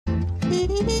Hey,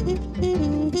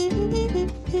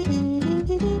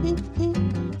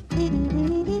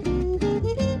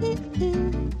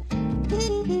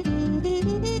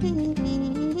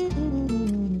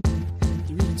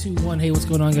 what's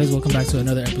going on, guys? Welcome back to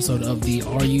another episode of the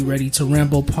Are You Ready to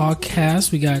Ramble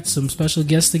podcast. We got some special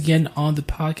guests again on the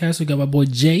podcast. We got my boy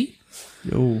Jay.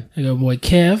 Yo. I got my boy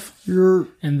Kev. Yo.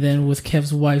 And then with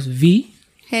Kev's wife V.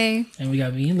 Hey. And we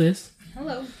got me and Liz.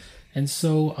 Hello. And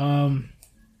so,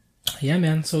 yeah,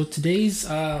 man. So today's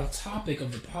topic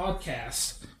of the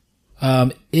podcast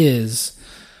is,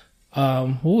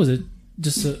 what was it?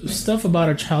 Just stuff about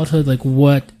our childhood, like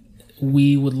what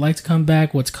we would like to come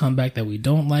back, what's come back that we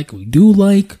don't like, we do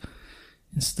like,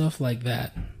 and stuff like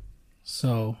that.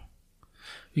 So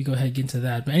we go ahead and get into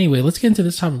that. But anyway, let's get into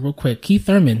this topic real quick. Keith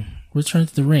Thurman returned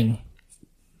to the ring.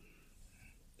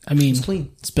 I mean,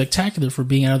 spectacular for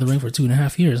being out of the ring for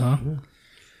 2.5 years, huh? Yeah.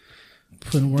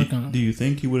 Putting work on. Do you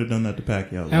think he would have done that to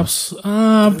Pacquiao?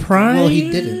 Probably. Well, he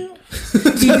didn't.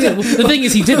 He did. The thing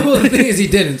is, he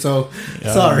didn't. So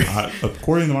sorry.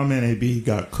 According to my man AB, he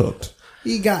got cooked.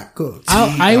 He got cooked.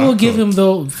 I will give him,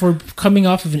 though, for coming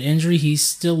off of an injury, he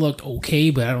still looked okay,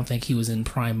 but I don't think he was in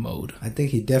prime mode. I think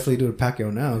he definitely do a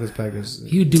Pacquiao now because Pacquiao's...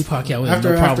 He would do Pacquiao with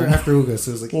no problem. After Ugas,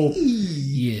 it was like... Well,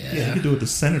 yeah, he could do it to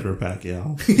Senator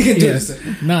Pacquiao. He can do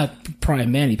it. Not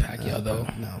prime Manny Pacquiao, though.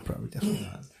 No, probably definitely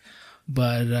not.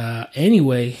 But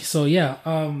anyway, so yeah,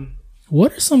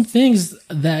 what are some things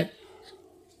that,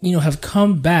 have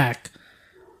come back,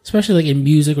 especially like in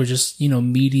music or just,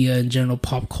 media and general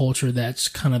pop culture that's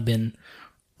kind of been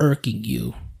irking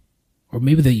you, or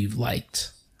maybe that you've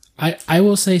liked? I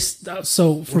will say,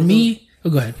 so for me,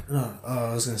 go ahead. No,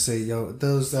 I was going to say,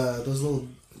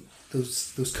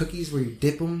 those cookies where you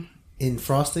dip them in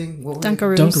frosting. What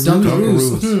Dunkaroos.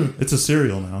 It's a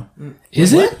cereal now.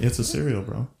 Is it? It's a cereal,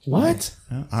 bro. What?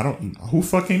 Yeah, I don't. Who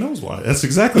fucking knows why? That's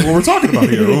exactly what we're talking about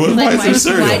here. Why is it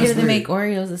cereal? Why do they make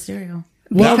Oreos a cereal?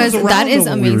 Well, because that is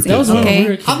amazing.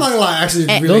 Okay, I'm not gonna lie. Actually,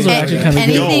 those are actually kind of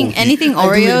anything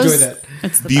Oreos. Enjoy that.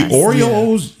 It's the best.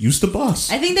 Oreos used to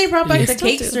bust. I think they brought back the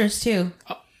Cakesters too.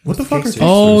 What the fuck are Cakesters?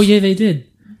 Oh yeah, they did.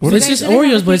 It's just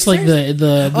Oreos, but it's like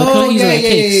the cookies are like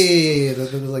cakes. Yeah.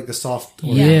 They're like the soft.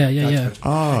 Yeah.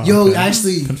 Yo,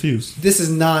 actually, confused. This is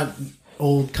not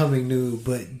old coming new,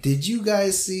 but did you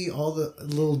guys see all the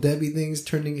little Debbie things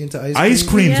turning into ice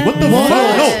creams? Yes. What the fuck?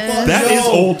 No, that is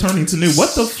old turning to new.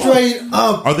 What the fuck? Straight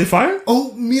up. Are they fire?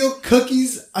 Oatmeal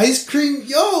cookies, ice cream.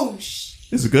 Yo.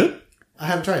 Is it good? I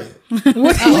haven't tried it. All that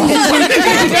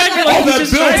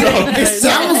built up. It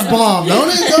sounds bomb, don't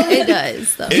it? It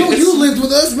does, though. Yo, you lived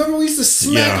with us. Remember we used to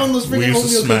smack on those freaking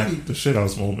oatmeal cookies? The shit out of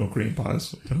some oatmeal cream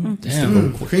pies.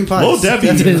 Damn. Cream pies. Lil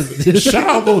Debbie. Shout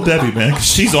out Lil Debbie, man. Cause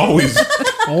she's always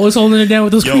holding it down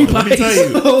with those cream pies. Let me tell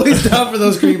you. Always down for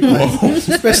those cream pies.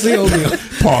 Especially oatmeal.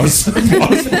 Pause.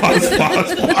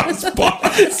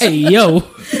 Hey, yo.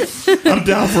 I'm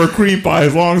down for a cream pie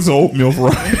as long as the oatmeal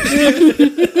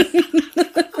variety.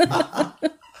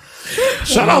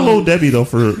 Shout out Lil Debbie though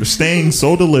for staying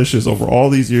so delicious over all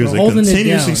these years and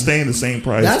continuously staying the same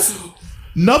price. That's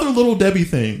another Little Debbie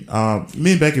thing.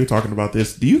 Me and Becky were talking about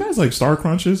this. Do you guys like Star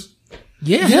Crunches?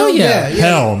 Yeah, hell yeah.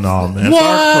 Hell no, man.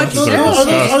 What? Star Crunches are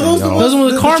disgusting. Are those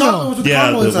with the caramel? Yeah,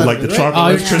 like the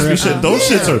chocolate crispy shit. Those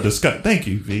Yeah. shits are disgusting. Thank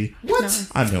you, V. What?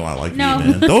 I know I like V,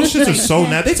 man. Those shits are so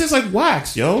nasty. They taste like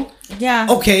wax, yo. Yeah.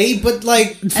 Okay, but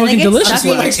like fucking delicious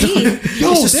wax. Yo,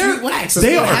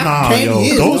 they are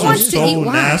yo. Those are so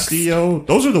nasty, yo.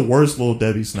 Those are the worst Little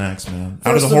Debbie snacks, man.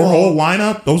 Out of the whole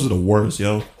lineup, those are the worst,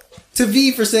 yo. To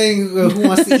V for saying who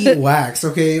wants to eat wax,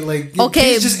 okay? Like,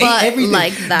 okay, just but ate everything.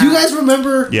 like that. Do you guys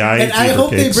remember? Yeah, and I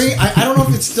hope they bring. I don't know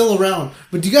if it's still around,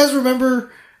 but do you guys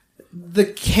remember the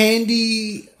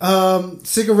candy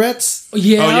cigarettes?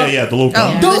 Yeah. The little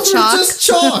gum. Those were just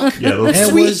chalk. Yeah, those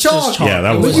sweet chalk. Yeah,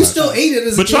 that was. But you still ate it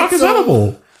as but chalk is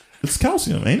edible. It's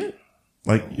calcium, ain't it?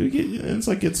 Like you get, it's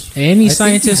like it's. Any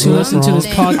scientists who listen to this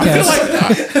podcast,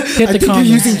 hit the comments.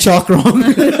 You're using chalk wrong.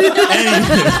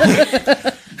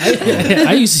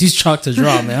 I used to use chalk to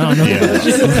draw, man. I don't know.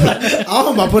 Yeah.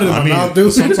 I'm about to put it in my mouth,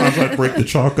 dude. Sometimes I break the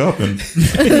chalk up and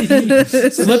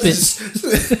slip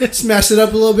it, smash it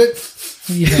up a little bit.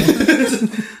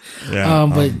 Yeah.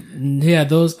 But yeah,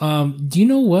 those. Do you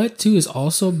know what too is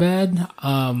also bad?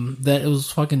 That it was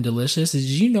fucking delicious. Did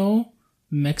you know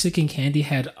Mexican candy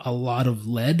had a lot of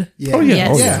lead? Yeah. Oh yeah. Yes.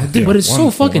 Oh, yeah. Dude, but it's so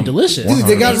fucking delicious. Dude,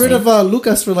 they got rid of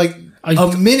Lucas for like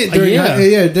a minute during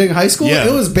high school. Yeah.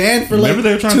 It was banned for like 2-3 years. Remember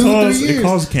they were trying to tell us it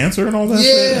caused cancer and all that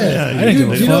Yeah. shit?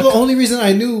 Dude, you know the only reason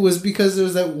I knew was because there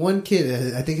was that one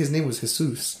kid, I think his name was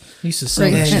Jesus. He used to sell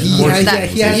Right.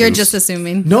 that shit. You're just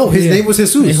assuming. No, his name was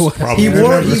Jesus. Probably. He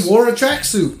wore a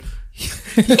tracksuit.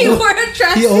 He wore a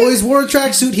tracksuit. He always wore a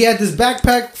tracksuit. He had this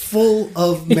backpack full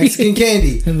of Mexican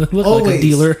candy. And looked always. like a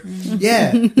dealer.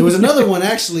 Yeah. There was another one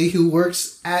actually who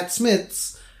works at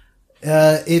Smith's.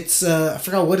 It's I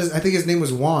forgot what I think his name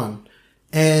was Juan.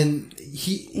 And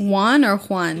Juan or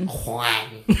Juan? Juan.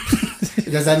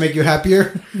 Does that make you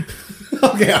happier?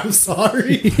 Okay, I'm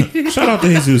sorry. Shout out to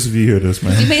Jesus if you hear this,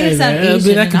 man. You made it sound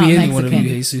Asian, that could not be any Mexican. one of you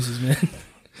Jesus's, man.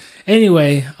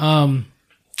 Anyway,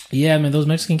 yeah, man, those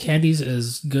Mexican candies,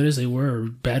 as good as they were, are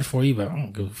bad for you, but I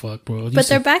don't give a fuck, bro. But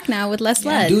they're back now with less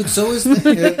lead. Dude, so is the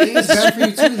thing is bad for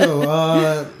you too,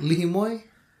 though. Lihimoy.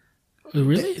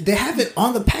 Really? They have it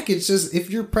on the package. Says if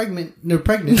you're pregnant, don't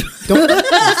eat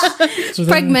this. So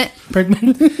Pregnant.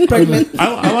 Pregnant.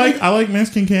 I like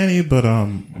Mexican candy, but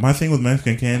my thing with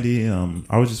Mexican candy, I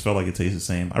always just felt like it tastes the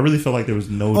same. I really felt like there was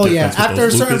no Oh difference. yeah, with after a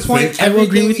those certain Lucas point, figs. I will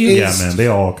agree with you. Yeah, man, they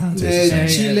all kind of taste the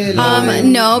same. Chile,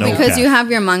 No, No because cap. you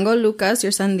have your mango Lucas,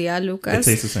 your sandia Lucas.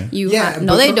 It tastes the same.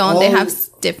 No, but they they're don't. They all- have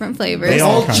different flavors. They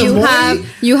all kind of-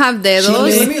 you have dedos.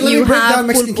 Let me you break have down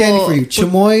Mexican pulpo. candy for you: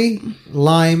 chamoy,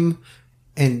 lime,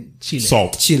 and Chile.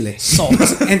 Salt. chile, Salt.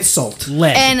 and salt.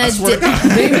 Lead. And a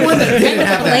Name one that didn't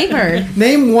have that. Flavor.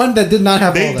 Name one that did not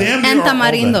have They all that. damn near and are all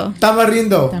that. tamarindo.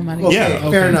 Tamarindo. Tamarindo. Okay, Yeah,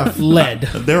 fair enough. Lead.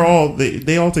 They're all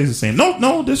they all taste the same.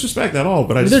 No disrespect at all,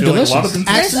 but I just They're feel like a lot of delicious. them.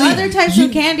 There's Actually, other types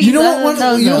of candies. you know what other one- than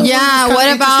those, you know though. what- Yeah, Kinda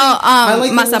what about interesting. I like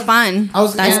the mazapan?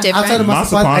 That's outside different. of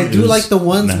mazapan, I Mazapan do is like the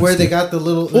ones nasty. where they got the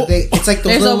little. It's like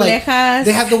those There's little like. orejas.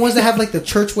 They have the ones that have like the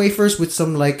church wafers with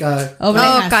some like Orejas. Oh,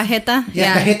 cajeta.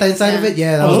 cajeta inside of it.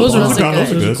 Yeah, that Oh, was those are bomb. good.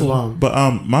 Those are Those are good. cool. But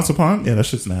mazapan, yeah, that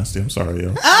shit's nasty. I'm sorry,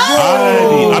 yo.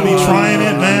 I be trying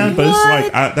it, man, but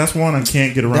it's like that's one I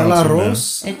can't get De around la to, man.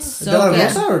 Rose. It's so De la good.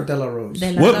 Rosa or De la Rose?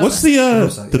 De la What's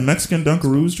Rosa. the Mexican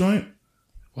Dunkaroos joint?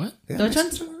 What? Which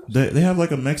ones? They have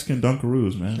like a Mexican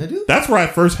Dunkaroos, man. They do? That's where I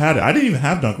first had it. I didn't even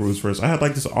have Dunkaroos first. I had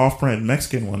like this off-brand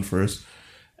Mexican one first.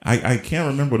 I can't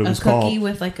remember what it A was cookie called,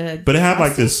 with like a. but it had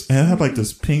like this. It had like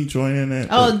this pink joint in it.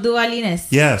 Oh, but- dualines.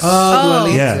 yes. Oh.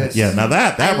 Yeah, yeah. Now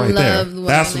that I right there, love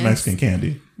that's some wellness. Mexican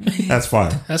candy. That's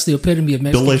fire. That's the epitome of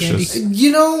Mexican Delicious. candy.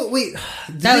 You know, wait.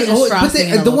 That was just frosting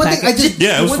in a the little one thing I package. just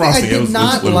Yeah, it was the one thing frosting. I did It was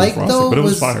not literally like frosting, though but it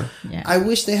was was fire. Yeah. I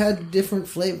wish they had different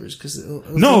flavors because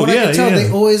No, I yeah, could tell, yeah.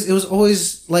 it was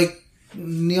always like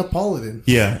Neapolitan.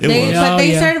 Yeah, it They, was. but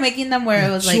they yeah. started making them where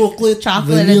it was like Chocolate,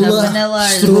 chocolate and the vanilla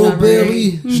and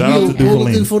strawberry. Shout out to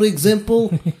Neapolitan, Duvalin. for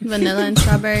example. Vanilla and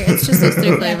strawberry. It's just those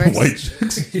three flavors. White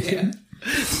chicks.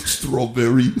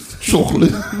 Strawberry,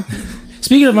 chocolate.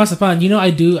 Speaking of mazapan, you know,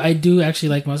 I do actually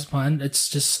like mazapan. It's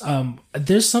just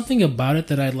there's something about it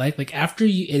that I like. Like after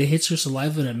it hits your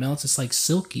saliva and it melts, it's like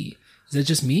silky. Is that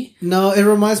just me? No, it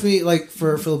reminds me, like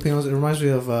for Filipinos, it reminds me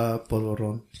of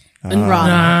polvoron. and raw.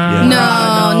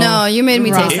 Yeah. No, you made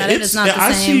me Right. taste that. It's not the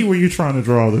I same. see where you're trying to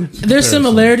draw the. There's comparison.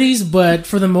 similarities, but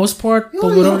for the most part,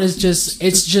 polvoron is just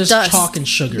Dust. chalk and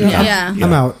sugar. Yeah.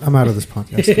 Yeah. I'm out of this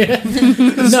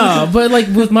podcast. No, but like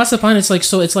with mazapan, it's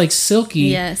like silky.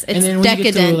 Yes, it's when you get to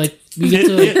decadent. like we get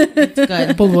to It's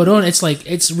good. polvoron, it's like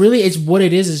it's what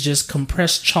it is just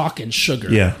compressed chalk and sugar.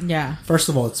 Yeah. Yeah. First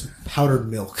of all, it's powdered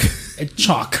milk. It's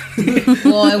chalk.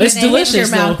 Well, when It's it delicious,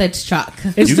 hits your mouth, though. it's chalk.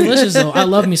 It's delicious though. I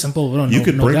love me some polvoron. You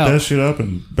could no break doubt. that shit up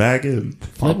and bag it and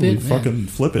probably it, man. fucking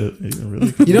flip it. You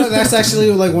really You know, that's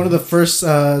actually like one of the first,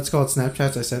 it's called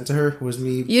Snapchats I sent to her was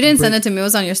me. You didn't send it to me. It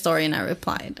was on your story, and I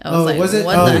replied. I was Oh, like, was it?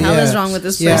 "What Oh, the hell yeah. is wrong with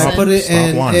this Yeah, person?" I put it Stop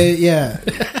and whining. yeah.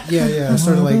 I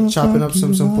started like chopping up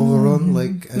some polvoron,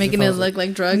 like as Making if I it was, look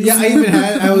like drugs. Yeah,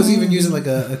 I was even using like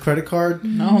a credit card,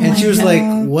 and she was like,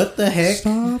 "What the heck?"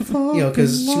 You know,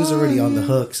 because she was already on the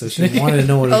hook, so she wanted to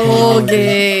know what was going on.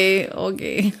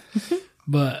 Okay.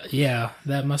 But yeah,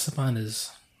 that mazapan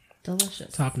is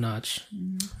Delicious. top notch.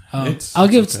 It's- I'll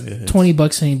give it's okay, it's-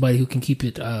 $20 to anybody who can keep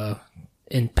it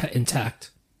intact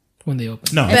when they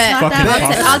open. No, Bet. it's fucking that bad.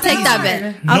 impossible. I'll take that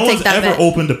bet. I'll no take one's that ever bet.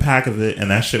 opened a pack of it and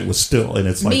that shit was still and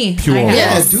it's like Me. pure. I have. raw.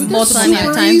 Yes, dude, that's multiple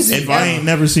super times. easy. If I ain't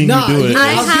never seen Nah, you do it,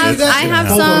 I it's- have- it's- I have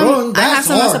yeah. some- Polvoron, I have that's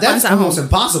some hard. mazapans That's at almost home.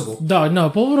 impossible. No,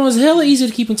 polvoron is hella easy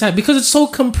to keep intact because it's so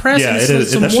compressed. Yeah, and it's it like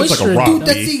is. some That shit's like a moisture. rock.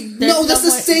 Dude, That's the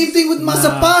same thing with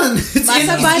mazapan. It's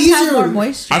Mazapan easier. have more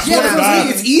moisture. I Yeah, swear that's to what I'm saying.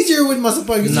 God, It's easier with mazapan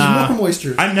because Nah. there's more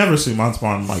moisture. I never see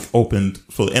mazapan like opened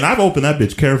fully, and I've opened that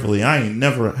bitch carefully. I ain't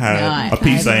never had a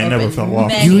piece I ain't never fell off.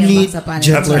 many You of need mazapan. That's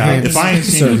gentler cap. hands. If I ain't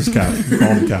seen it, it's cap. You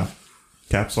call me cap.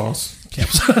 Cap sauce. Cap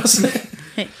sauce.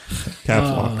 Cap Caps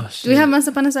lock. Do we have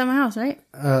mazapan inside my house, right?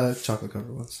 Chocolate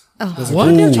covered ones. What?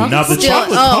 Ooh, Chocolate now the still-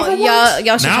 chocolate covered ones?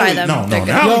 y'all should Now try we- them. No, They're no.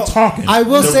 good. Now Yo, we're talking. I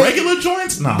will the say- regular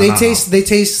joints. No, They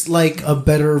taste like a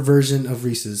better version of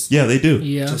Reese's. Yeah, they do.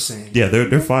 Yeah. Just saying. Yeah,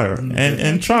 they're fire.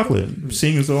 And chocolate.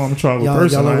 Seeing as though I'm a chocolate Y'all-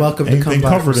 person, y'all are welcome to anything come by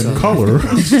covered for in some. color,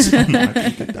 I'm not gonna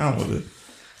get down with it.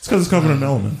 It's because it's covered in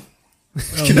melanin.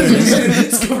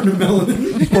 It's covered in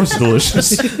melanin. Of course, it's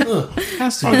delicious.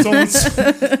 Has to. On its own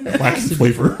wacky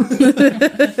flavor.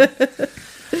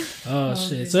 Oh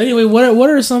shit! So anyway, what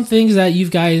are some things that you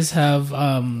guys have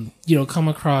come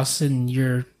across in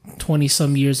your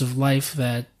 20-some years of life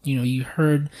that you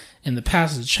heard in the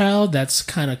past as a child that's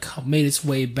kind of made its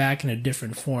way back in a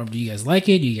different form? Do you guys like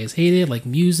it? Do you guys hate it? Like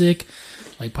music,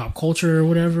 like pop culture or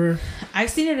whatever? I've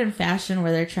seen it in fashion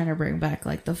where they're trying to bring back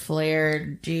like the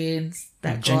flared jeans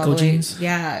that go all Jenko the way- jeans?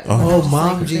 Yeah. Oh, Just,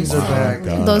 mom like, jeans are back.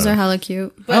 Those are hella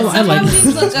cute. But I some like- mom jeans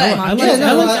look good. I like- Yeah,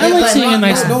 no, I like seeing a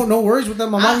nice- No worries with them.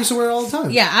 My mom used to wear it all the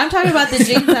time. Yeah, I'm talking about the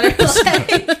jeans that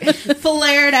are like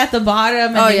flared at the bottom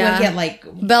and Oh, they yeah. would get like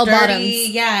Bell dirty, bottoms.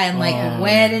 yeah, and like Oh,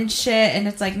 wet and shit. And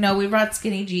it's like, no, we brought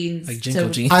skinny jeans. Like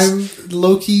Jenko jeans? I'm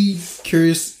low key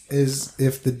curious is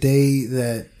if the day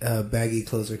that baggy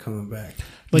clothes are coming back.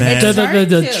 Like Man.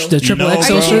 the triple You know, XL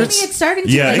bro. shirts. It's starting to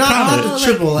Yeah, like, it Not kinda- the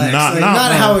triple X. Not- Like, not-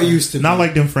 not how it used to be. Not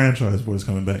like them franchise boys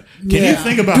coming back. Can you Yeah.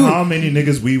 think about Dude. how many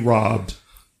niggas we robbed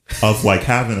of like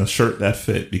having a shirt that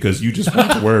fit because you just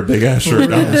wanted to wear a big ass shirt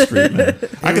down the street, man?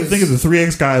 I can think of the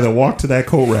 3X guy that walked to that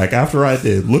coat rack after I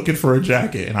did, looking for a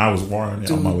jacket, and I was wearing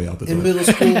it on my way out the door. In middle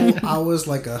school, I was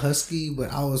like a husky,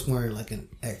 but I was wearing like an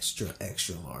extra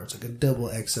large, like a double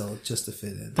XL just to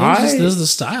fit in. This is the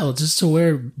style, just to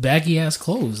wear baggy ass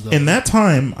clothes. Though. In that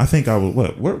time, I think I was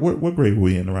what grade were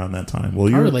we in around that time? Well,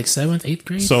 Probably you're like 7th, 8th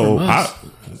grade. so from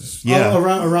us. yeah, Oh,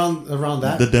 around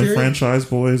that. the them period? franchise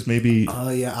boys maybe.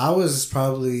 Yeah, I was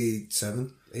probably 7th,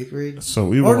 8th grade. So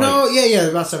we were Or like, no, yeah,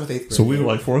 about 7th, 8th grade. so we were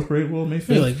like 4th grade. Well, maybe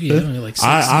Maybe 5th. like maybe like 6th.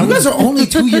 I You was guys are only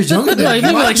 2 years younger than Like, me.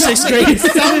 maybe like 6th grade. Maybe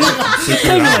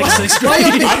like 6th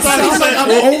grade. I thought he said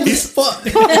I'm old as fuck.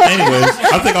 Anyways,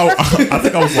 I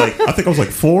think I was like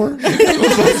 4.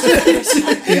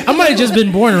 I might have just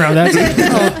been born around that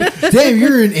time. Damn,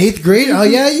 you're in 8th grade? Oh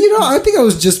yeah, I think I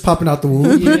was just popping out the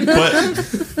womb.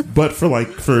 But for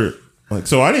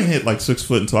so I didn't hit like 6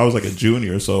 foot until I was like a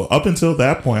junior. So up until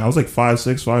that point, I was like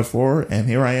 5'6", 5'4", and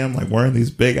here I am like wearing these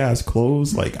big ass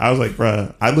clothes. Like I was like,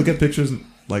 bruh, I look at pictures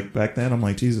like back then. I'm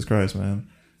like, Jesus Christ, man.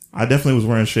 I definitely was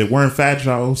wearing fat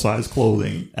child size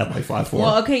clothing at like 5'4".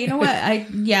 well, okay, you know what?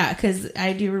 Because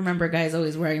I do remember guys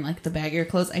always wearing like the baggier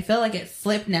clothes. I feel like it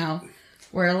flipped now,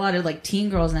 where a lot of like teen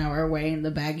girls now are wearing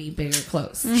the baggy, bigger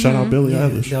clothes. Shout out Billie Yeah,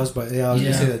 Eilish. that was, I was Yeah.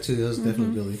 gonna say that too. That was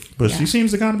definitely Billy. But she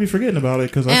seems to kind of be forgetting about it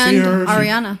because I see And her.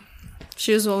 Ariana.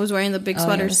 She was always wearing the big Oh, yeah,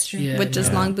 sweaters that's true. Yeah, with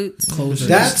just yeah. long boots. Clothes are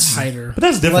That's- just tighter. But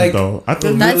that's different Like, though. I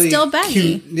think, That's still baggy.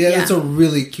 Cute. Yeah, Yeah. that's a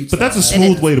really cute. but that's a style.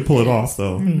 smooth way to pull it off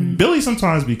though. Billie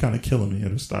sometimes be kind of killing me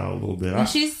in her style a little bit. And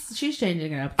she's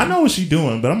changing it up. I know what she's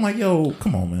doing, but I'm like, yo,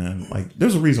 come on, man. Like,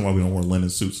 there's a reason why we don't wear linen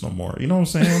suits no more. You know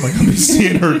what I'm saying? Like, I'm be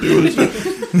seeing her do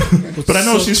it. But I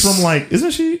know she's from like,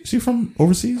 isn't she from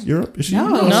overseas, Europe? Is she?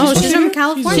 No, she's from She's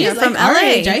California, from like our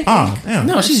age, I LA. think. Damn.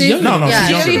 No, she's She- younger. No, Yeah, she's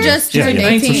younger. she just yeah, turned yeah,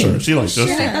 18. for sure. She like just.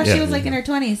 Shit, I thought yeah, she was yeah. like in her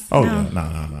 20s. Oh No.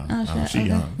 yeah, no. shit, She okay.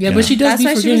 young. Yeah, but she does That's be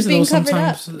why she was forgetting being though covered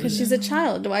up sometimes. because she's a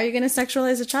child. Why are you going to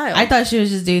sexualize a child? I thought she was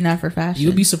just doing that for fashion.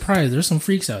 You'll be surprised. There's some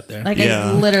freaks out there. like, Yeah.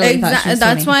 I literally thought she was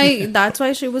That's 20. that's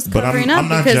why she was But covering I'm up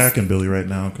not because jacking Billie right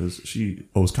now because she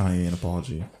owes Kanye an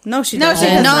apology. no, she No, doesn't.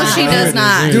 she does No, not. she does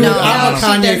not. Dude, No, I'm a she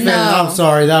Kanye does fan. not. I'm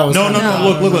sorry. That was No.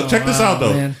 Look. Check this out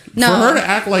though. man. No. For her to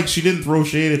act like she didn't throw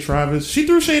shade at Travis, she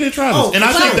threw shade at Travis, Oh, and I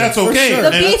for think sure, that's for okay. sure. The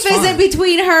And beef that's isn't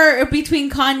fine. between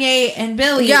Kanye and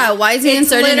Billy. Yeah, why is he It's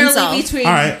inserting literally himself? between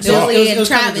All right, so- Billy It was and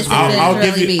kinda Travis.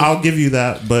 just- I'll give you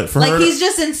that, but for her, Like, he's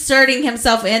just inserting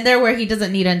himself in there where he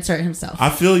doesn't need to insert himself. I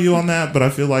feel you on that, but I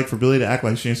feel like for Billie to act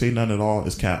like she didn't say nothing at all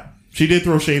is cap. She did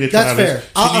throw shade at That's Travis. fair. She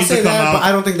I'll needs say to come that, out, but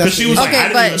I don't think that's 'cause she was like, I Okay,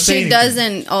 didn't but even say she anything.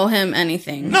 doesn't owe him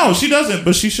anything. No, she doesn't.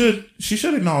 But she should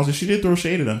acknowledge that she did throw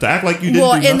shade at him. To act like you didn't.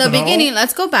 Well, do in the nothing at all. beginning,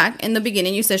 let's go back. In the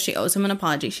beginning, you said she owes him an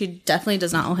apology. She definitely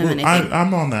does not owe him anything.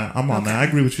 I'm on that. I'm on that. I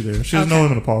agree with you there. She doesn't owe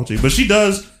him an apology, but she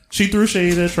does. She threw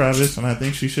shade at Travis, and I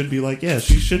think she should be like, yeah,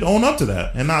 she should own up to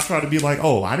that and not try to be like,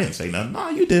 oh, I didn't say nothing. No,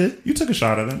 you did. You took a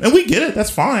shot at him, and we get it. That's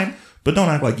fine. But don't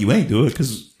act like you ain't do it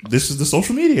because this is the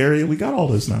social media area. We got all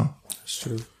this now. It's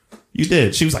true. You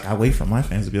did. She was like, I wait for my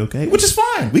fans to be okay, which is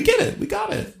fine. We get it. We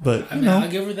got it. But I you mean, know, I'll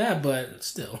give her that, but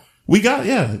still. we got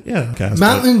yeah. Okay,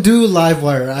 Mountain Dew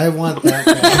Livewire. I want that.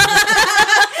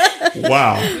 Guy.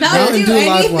 Wow. Mountain Dew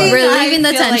Live Wire. Relieving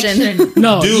the tension.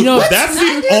 No, Dude, you know that's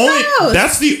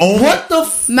the only. What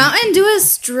the? Mountain Dew is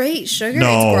straight sugar.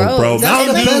 No, it's gross. bro. That's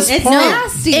the best It's part.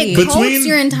 nasty. It coats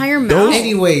your entire mouth. those-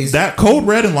 Anyways, That Code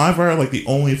Red and Live Wire are like the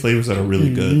only flavors that are really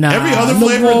good. Nah. Every other No.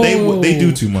 flavor, they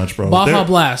do too much, bro. Baja They're-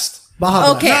 Blast.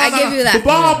 Baja Okay, Blast. I give you that. The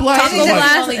Baja Blast Taco is like,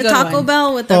 Blast, only good Taco one.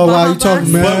 Bell with the Oh, wow, Baja you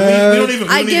talking Blast. but we don't even.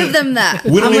 I give them that.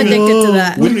 We don't I'm even- addicted to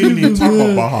that. We don't even need to talk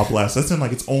about Baja Blast. That's in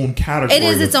like its own category. It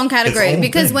is its own category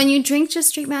because thing. when you drink just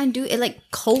straight Mountain Dew, it like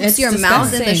coats It's your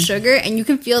mouth in the disgusting. sugar, and you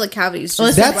can feel the cavities. Just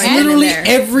Listen, That's right then and literally there.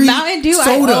 every Mountain Dew,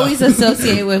 soda. I always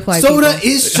associate with white Soda people.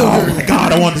 is Oh sugar. my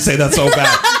god, I wanted to say that so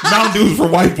bad. Mountain Dew is for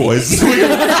white boys. We're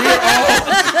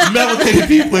all melanated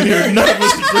people in here. None of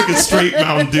us are drinking straight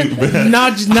Mountain Dew, man.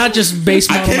 Not just base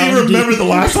I model can't even Mountain Dew. remember the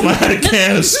last time I had a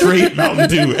can of straight Mountain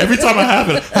Dew. Every time I have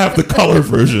it, I have the color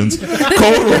versions.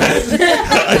 Code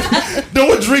Red. No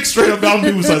one drinks straight up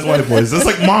Mountain Dew besides white boys. That's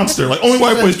like Monster. Like only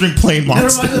white boys drink plain That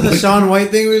Monster. reminds me of the Shaun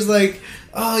White thing where he's like,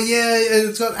 oh yeah,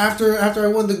 it's got, after I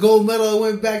won the gold medal, I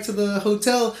went back to the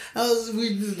hotel.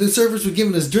 The servers were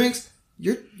giving us drinks.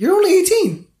 You're only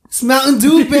 18. It's Mountain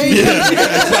Dew, baby.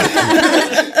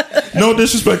 No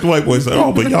disrespect to white boys at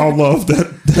all, but y'all love that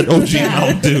OG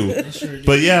Mountain Dew.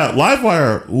 But yeah,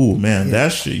 Livewire, ooh man,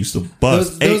 that shit used to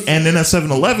bust. Those- And then at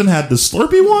 7-Eleven had the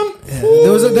Slurpee one.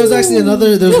 There was actually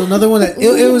another one that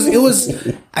it was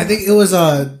I think it was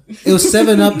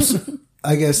 7-Up's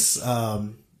I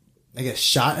guess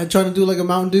shot at trying to do like a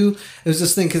Mountain Dew. It was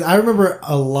this thing because I remember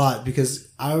a lot because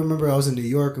I remember I was in New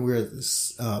York and we were at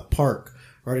this park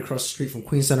right across the street from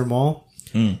Queen Center Mall,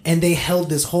 and they held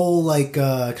this whole like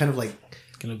kind of like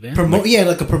An event?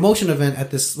 like a promotion event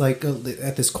at this like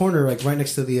at this corner like right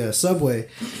next to the subway,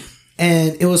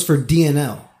 and it was for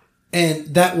DNL,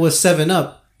 and that was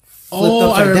 7-Up.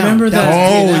 Oh, I remember that.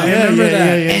 Oh, I remember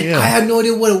that. And I had no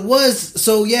idea what it was.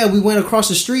 So yeah, we went across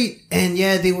the street, and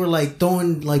yeah, they were like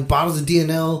throwing like bottles of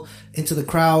DNL into the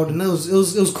crowd, and it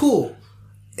was cool.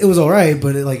 It was all right,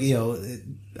 but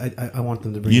I want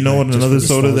them to bring. You know it what? back just Another for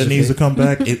soda that nostalgia needs to sake. come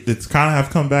back. It's kind of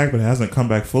have come back, but it hasn't come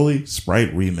back fully.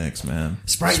 Sprite Remix, man.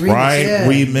 Sprite Remix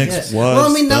Remix was.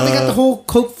 Well, I mean, now they got the whole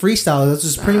Coke freestyle. That's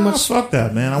just pretty much. Fuck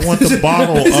that, man. I want the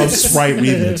bottle of Sprite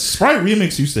Remix. Sprite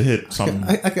Remix used to hit something,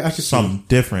 I could see something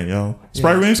different, yo.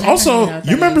 Sprite Remix. I don't Also, know what that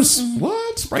you remember is.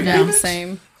 what Sprite No, Remix?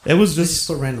 same. It was Just just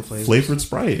put random flavors. flavored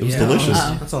Sprite. It was delicious.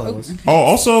 That's all it was. Oh,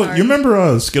 also, you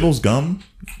remember Skittles gum?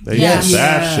 They Yes. used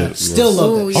that shit. Still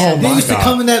love Ooh, it. yeah. Oh They my used to God.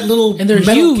 come in that little And they're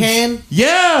metal huge. can.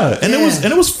 Yeah, and Yeah.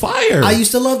 it was fire. I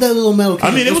used to love that little metal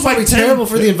can. I mean, it was like probably 10 terrible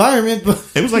for the environment, but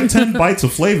It was like 10 bites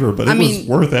of flavor, but it I was mean,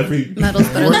 worth every Metal's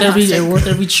better Worth than every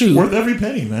plastic. chew. worth every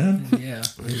penny, man. Yeah.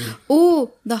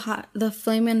 Ooh, the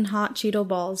flaming hot Cheeto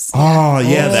balls. Oh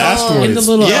yeah, the asteroids. In the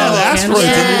little, the asteroids in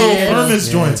the little Yes. thermos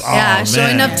joints. Oh, Yeah,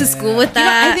 showing man. up to school with You know,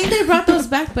 that. I think they brought those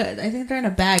back, but I think they're in a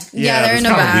bag. Yeah, they're it's in a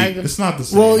kinda bag. weak. It's not the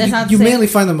same. well, That's not you the same. mainly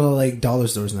find them at like dollar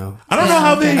stores now. I don't know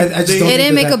how they. I just they- don't It think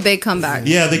didn't make that- a big comeback.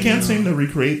 yeah, they can't seem to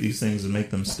recreate these things and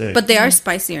make them stick. But they are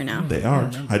spicier now. they are.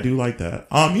 I do like that.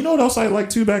 You know what else I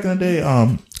liked too back in the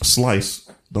day? Slice,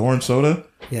 the orange soda.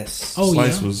 Yes. Oh,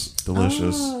 Slice yeah. was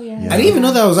delicious. Oh, yeah. I didn't even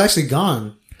know that was actually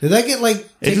gone. Did that get like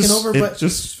taken over? But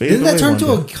just faded didn't that away turn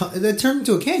one to day. that turned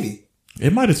into a candy?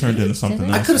 It might have turned into something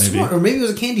else. I could have maybe. sworn, or maybe it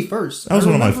was a candy first. That was I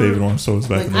one of my remember- favorite orange sodas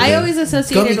back in the I day. always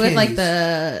associated Gummy with like candies.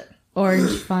 the orange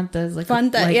Fantas, like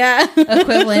Fanta, like, yeah.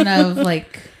 equivalent of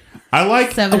like I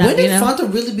like 7 When Up. did You know?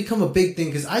 Fanta really become a big thing?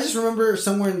 Because I just remember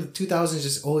somewhere in the 2000s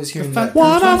just always hearing that.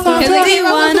 Because they came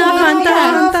up with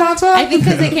Fanta. I think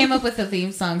because they came up with the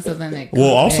theme song, so then it. Well,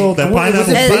 also that pineapple Was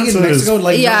it big in Fanta is. Mexico?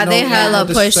 Like, Yeah, no, they no, hella no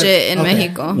pushed disrespect. it in Okay.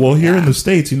 Mexico. Well, here in the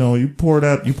States, you pour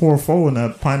a foe in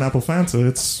that pineapple Fanta,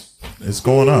 it's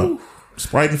going up.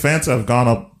 Sprite and Fanta have gone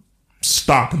up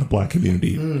stock in the black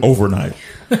community overnight.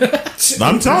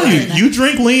 I'm telling you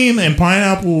drink lean and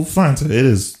pineapple Fanta,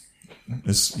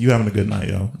 it's you having a good night,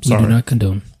 yo. We Sorry. do not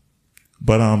condone.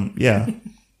 But yeah.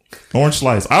 Orange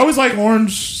Slice. I always like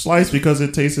Orange Slice because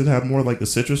it had more like the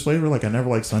citrus flavor. Like I never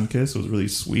liked Sunkist. It was really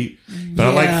sweet. But I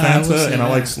like Yeah, I would Fanta say and I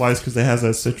like that. Slice because it has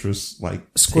that citrus like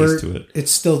Squirt. taste to it.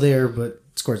 It's still there, but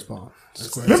Squirt's bomb.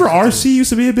 Squirt. Remember RC used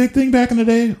to be a big thing back in the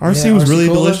day? RC Yeah, was RC really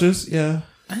Cola. delicious. Yeah.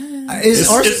 Is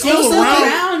RC It's still still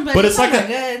around, but but it's it's like not a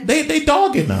good. they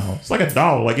dog it now. It's like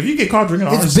 $1. Like if you get caught drinking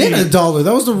RC, It's been $1.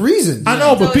 That was the reason. I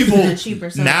know, but always people been a cheaper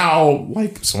soda. now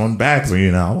like someone bags on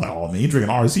you now. Like, oh man, you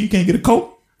drinking RC, you can't get a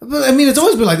Coke. But I mean, it's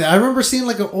always been like that. I remember seeing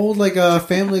like an old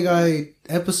Family Guy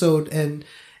episode, and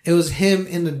it was him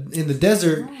in the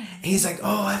desert. And he's like,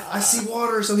 "Oh, I see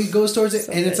water," so he goes towards it,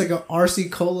 and it's like a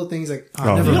RC Cola thing. He's like,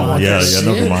 "Oh, never mind." yeah, that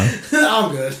never shit. mind.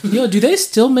 I'm good. Yo, do they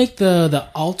still make the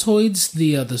Altoids,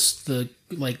 the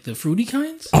like the fruity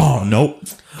kinds. Oh nope.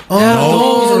 Oh, I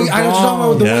know what you're talking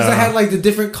about. The ones that had like the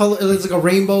different color. It was like a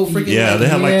rainbow freaking. Yeah, they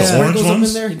had like the orange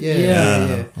ones in there.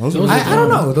 Yeah. I don't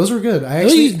know. Those were good. I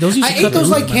used to ate cut those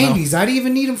the like roof of my candies. I didn't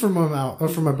even need them for my mouth or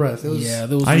for my breath. It was,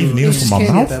 those. I didn't even need them for my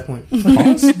candy mouth at that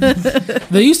point.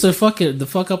 They used to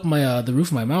fuck up my the roof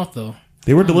of my mouth though.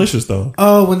 They were delicious though.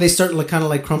 Oh, when they start like kind of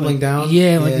like crumbling down.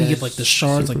 Yeah, like you get like the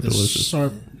shards, Super like the delicious.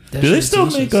 sharp. Do they still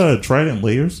make Trident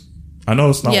layers? I know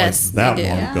it's not Yes, like they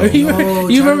that do. long ago.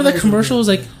 You remember the commercial? It was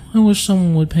like, I wish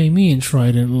someone would pay me in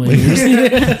Trident layers.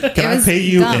 Can I was pay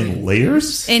you gum. in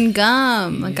layers? In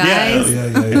gum, guys.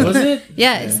 Yeah. Was it?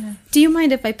 Yes. Do you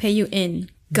mind if I pay you in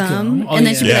gum? Oh, and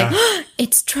then she'd be yeah. like, oh,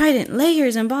 it's Trident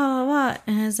layers and blah, blah, blah.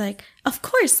 And I was like, of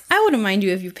course, I wouldn't mind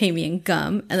you if you pay me in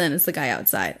gum. And then it's the guy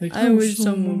outside. Like, I wish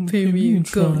someone would pay me in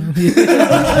gum.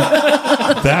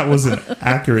 That was an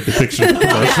accurate depiction of the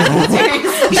commercial.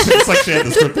 It's like she had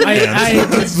the script in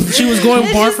hand. She was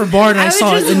going bar for bar, and I would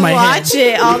saw it just in my head. watch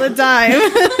it all the time.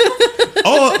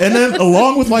 Oh, and then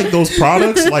along with like those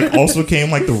products, like also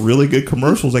came like the really good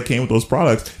commercials that came with those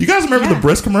products. You guys remember the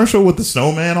Brisk commercial with the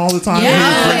snowman all the time?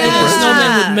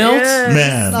 Snowman with melt.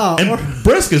 Man, and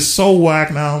Brisk is so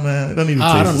whack now, man. It doesn't even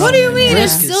taste. What do you mean?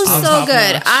 Brisk It's is still on so top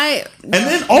good. notch. And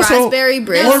then also raspberry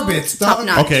brisk, Orbits, top dog.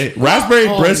 notch. Okay, raspberry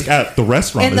brisk at the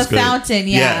restaurant In the is good. fountain,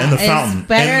 in the It's fountain.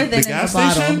 better And than the in gas the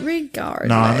bottle. station. Regardless.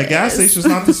 Nah, and the gas station's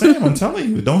not the same. I'm telling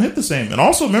you, it don't hit the same. And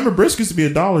also, remember, brisk used to be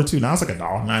 $1 too. Now it's like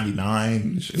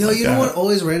 $1.99. Yo, you know what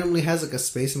always randomly has like a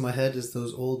space in my head is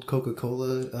those old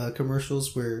Coca-Cola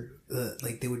commercials where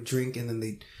like they would drink and then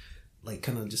they like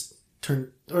kind of just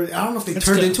turn, or I don't know if they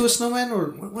turned into a snowman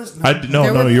or what was it?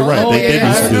 No, you're right. They did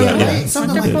used to do that. Yeah.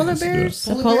 Something The like polar that. bears?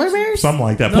 The polar bears? Something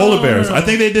like that. Polar bears. no. I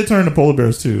think they did turn into polar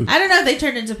bears too. I don't know if they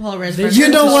turned into polar bears. but You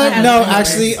know commercials what? have No, polar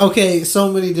actually, bears. okay,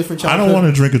 so many different I childhood don't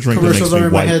want to drink a drink that makes commercials me are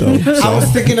in my white head. though. I was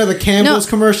So. thinking of the Campbell's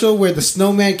commercial where the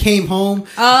snowman came home.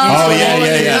 Oh yeah. And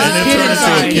then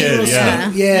turned into a kid.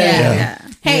 Yeah. Yeah.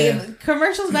 Hey,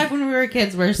 commercials back when we were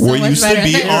kids were so Where much used better to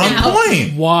be than on now.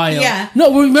 point. Wild. Yeah.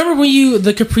 No, remember when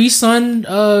the Capri Sun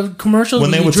commercials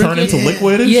When they you would drink turn it? into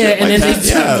liquid and Yeah, shit and like then that. they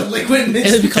Yeah. Liquid And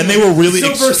it becomes And they were really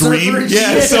Silver extreme. Surfer.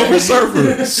 Yeah, Silver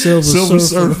Surfer. Silver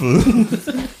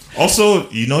Surfer. Also,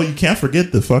 you can't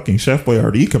forget the fucking Chef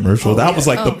Boyardee commercial. That was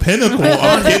like the pinnacle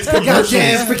of kids commercials.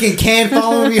 Goddamn freaking can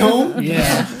following me home.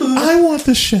 Yeah. I want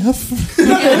the chef.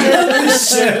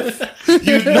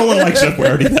 No one likes Chef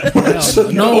Boyardee that much.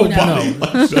 No. Nobody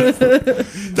likes Chef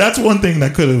Boyardee. That's one thing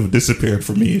that could have disappeared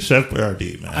for me. Chef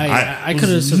Boyardee, man. I could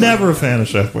have was never a fan of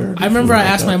Chef Boyardee. I remember food I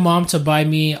like asked that. my mom to buy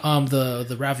me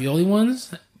the ravioli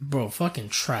ones. Bro, fucking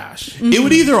trash. It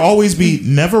would either always be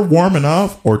never warm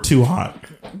enough or too hot.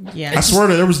 Yeah. I swear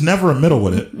there was never a middle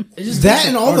with it. It just That tastes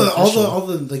and artificial. all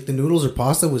the like the noodles or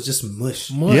pasta was just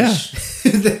mush. Mush.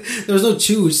 Yeah. There was no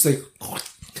chew. It's like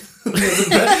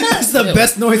it's the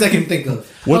best noise I can think of.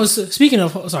 Oh, so speaking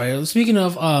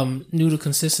of noodle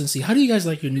consistency, how do you guys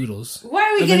like your noodles? Why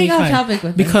are we Of getting any off kind? topic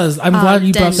with this? Because I'm glad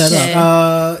you brought that dente.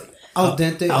 up. Al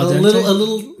dente, al a dente?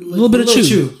 little bit of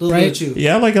chew, little right? bit of chew.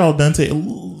 Yeah, I like al dente.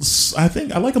 I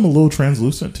think I like them a little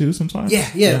translucent too sometimes.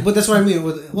 Yeah, but that's what I mean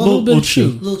with A little bit of chew.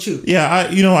 little chew. Yeah,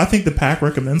 I think the pack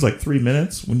recommends like 3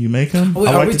 minutes when you make them. Wait,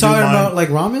 I are like we to do talking mine about like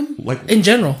ramen? like In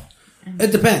general.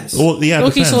 It depends. well, yeah, it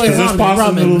Okay, depends. so like 'Cause there's ramen, pasta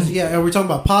ramen. noodles. Yeah, are we talking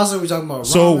about pasta? Are we talking about ramen?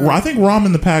 So I think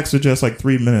ramen the pack suggests like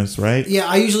 3 minutes, right? yeah,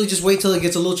 I usually just wait till it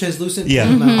gets a little translucent. Yeah,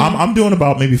 I'm doing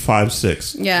about maybe 5,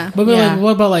 6. Yeah. But Yeah. like,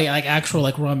 what about like actual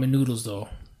like ramen noodles though?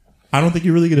 I don't think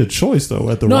you really get a choice though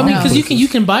at the. No, I ramen mean because places. you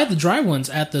can buy the dry ones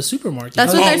at the supermarket.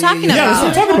 That's what they're talking Yeah, that's what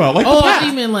I'm about. talking about. Like Oh, the I pack. thought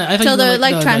you meant like I thought So you they're meant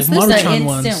like the translucent, the Maruchan instant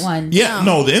ones. ones. Yeah,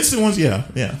 no, the instant ones. Yeah.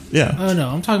 Oh no,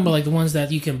 I'm talking about like the ones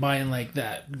that you can buy in like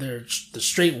that. They're the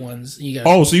straight ones. You got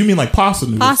Oh, so you mean like pasta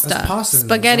noodles? Pasta. That's pasta.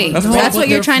 Spaghetti. That's That's, what what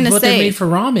you're trying to But they're say. made for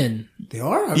ramen. They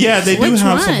are. Yeah, they do Which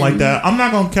have one? something like that. I'm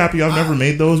not gonna cap you. I've never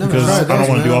made those never because tried I don't those,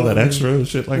 want to do all man. that extra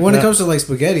shit like When that. it comes to like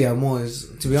spaghetti, I'm always,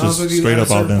 to be honest with you, straight at a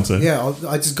up al certain- dente. Yeah,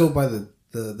 I just go by the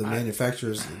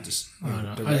manufacturers. And just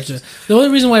The only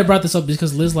reason why I brought this up is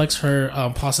because Liz likes her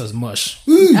pasta as mush.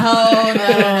 Oh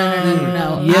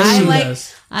no. Yes, she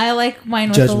does. I like mine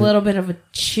with Judgment. a little bit of a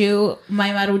chew. My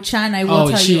maruchan, I will Oh,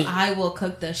 tell you, I will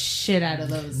cook the shit out of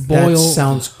those. That Boil.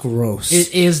 sounds gross.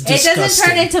 It is It disgusting. doesn't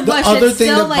turn into The mush. other It's thing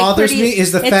still that like bothers pretty, me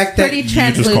is the it's fact that pretty you just call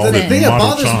it translucent. the thing that Maruchan.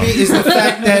 bothers me is the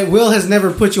fact that Will has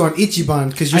never put you on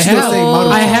Ichiban because you're I still have. saying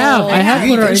Maruchan. I have You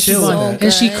put her can in chill Ichiban, with that.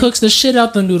 and she cooks the shit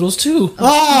out the noodles too.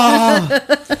 Ah,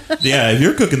 Yeah, if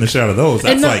you're cooking the shit out of those,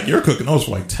 that's like you're cooking those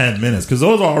for like 10 minutes because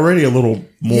those are already a little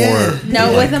more. Yeah.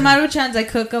 No, with the maruchans, I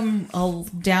cook them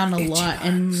down a lot,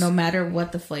 and no matter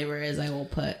what the flavor is, I will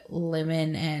put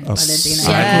lemon and Valentina.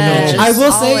 Yes. I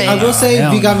will say,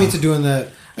 hell we got me no. to doing that.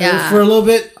 Yeah. For a little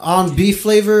bit on beef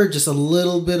flavor, just a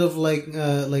little bit of like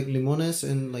limones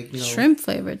and like Shrimp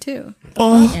flavor too.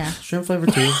 Yeah. shrimp flavor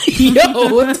too.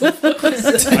 Yo, what the fuck was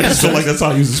that? I just feel like that's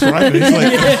how you describe it. It's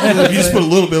like you just put a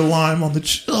little bit of lime on the.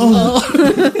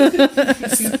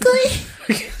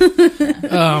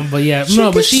 But yeah,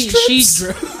 no, but she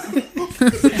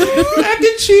Mac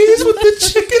and cheese with the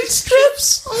chicken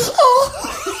strips.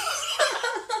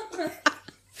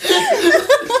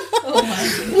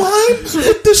 Lime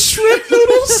with the shrimp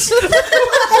noodles.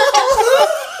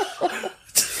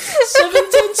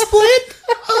 7-10 split.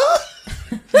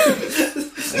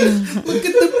 Look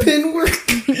at the pin work.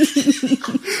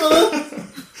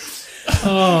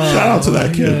 Shout out to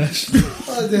that kid.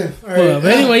 Oh, damn. All right. Well,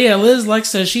 but anyway, yeah, Liz like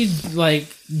says she like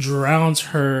drowns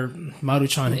her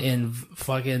maruchan in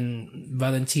fucking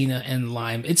Valentina and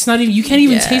lime. It's not even, you can't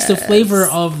even taste the flavor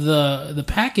of the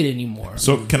packet anymore.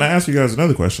 So, can I ask you guys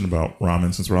another question about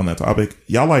ramen since we're on that topic?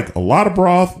 Y'all like a lot of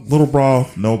broth, little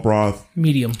broth, no broth?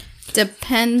 Medium.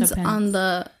 Depends on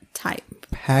the type.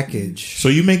 Package. So,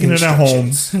 you making it at home?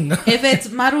 If it's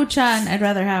maruchan, I'd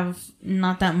rather have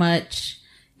not that much.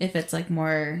 If it's like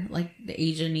more like the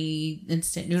Asian-y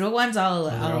instant noodle ones,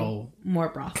 I'll more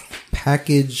broth.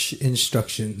 Package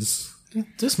instructions.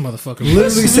 This motherfucker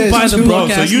Literally says by the two- book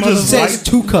so ass you just motherfucker. Says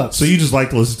 2 cups. So you just like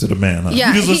to listen to the man, huh? Yeah,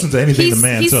 You just listen to anything the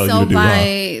man tells you to do, by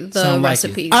huh? the Sound like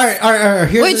recipes. it. All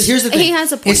right. Which Here's the thing. he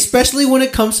has a point. Especially when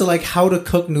it comes to like how to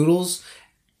cook noodles.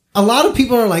 A lot of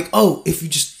people are like, "Oh, if you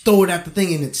just throw it at the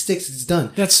thing and it sticks, it's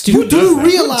done." That's stupid. You do that?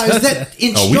 realize that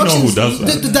Oh, we know who instructions, does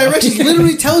that. the directions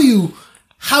literally tell you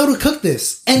how to cook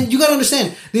this, and you gotta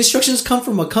understand the instructions come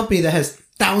from a company that has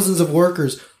thousands of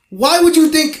workers. Why would you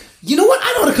think? You know what?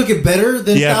 I know how to cook it better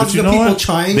than Yeah, but thousands you of know people what?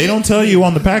 trying. They it. don't tell you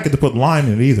on the packet to put lime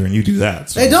in it either, and you do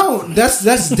that. So. They don't. That's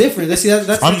different. That's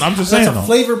I'm just saying, that's a though.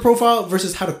 flavor profile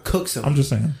versus how to cook something. I'm just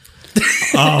saying.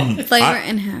 Flavor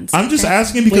enhanced. I'm just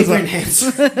asking because Flavor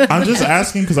enhanced. I'm just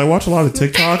asking because I watch a lot of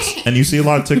TikToks, and you see a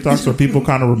lot of TikToks where people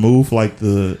kind of remove like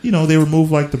they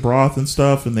remove like the broth and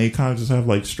stuff, and they kind of just have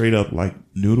like straight up like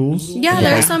noodles. Yeah,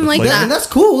 there's some like flavor. that. And that's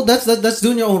cool. That's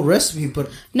doing your own recipe, but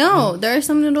No, there are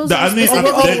some noodles that I are mean,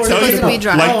 specifically they tell you supposed to be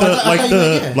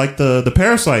dry. like the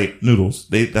parasite noodles.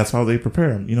 That's how they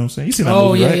prepare them. You know what I'm saying? You see that Oh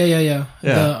movie, yeah, right? yeah.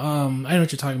 Yeah. The I know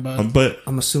what you're talking about. But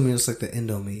I'm assuming it's like the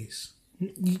Indomies.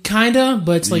 Kinda,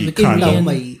 but it's like the Kinda.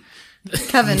 Korean.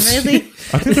 Kevin, really?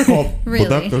 I think they're called Really?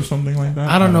 Badak or something like that.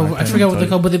 I don't know. I can't forgot what tell they you.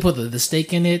 call, but they put the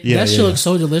steak in it. Yeah, That shit yeah. looks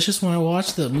so delicious when I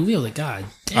watched the movie. I was like, God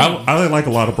damn. I like a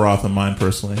lot of broth in mine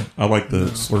personally. I like the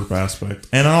slurp aspect,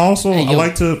 and I also Hey, I yo.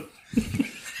 like to.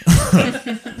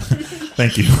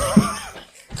 Thank you.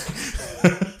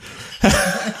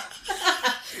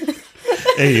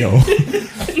 Hey yo,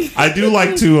 I do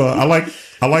like to. I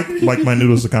like my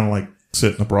noodles to kind of like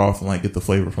sit in the broth and like get the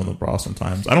flavor from the broth.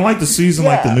 Sometimes I don't like to season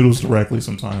like the noodles directly.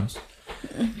 Sometimes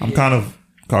I'm kind of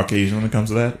Caucasian when it comes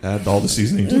to that. Add all the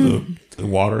seasoning to the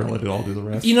water and let it all do the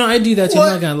rest. You know, I do that too. I'm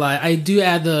not gonna lie. I do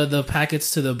add the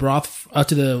packets to the broth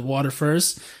to the water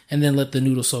first, and then let the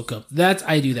noodle soak up.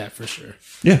 I do that for sure.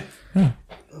 Yeah.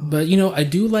 But you know, I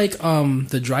do like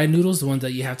the dry noodles, the ones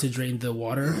that you have to drain the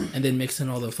water and then mix in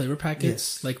all the flavor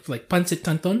packets, like pancit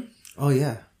canton, Oh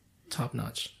yeah. top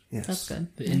notch. Yes. That's good.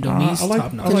 The Indomese, I top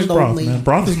like notch. broth, man.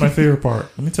 Broth is my favorite part.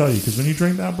 Let me tell you, because when you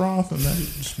drink that broth and that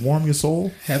just warm your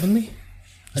soul. Heavenly,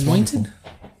 anointed.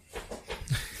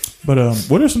 But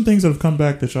what are some things that have come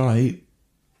back that y'all hate?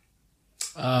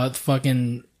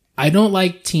 Fucking, I don't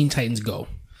like Teen Titans Go.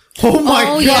 Oh my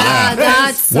Oh god. yeah,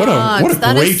 that sucks. What a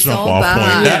That great is so jump off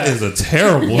bad. point. That is a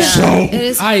terrible Yeah, show. it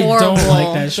is I horrible. don't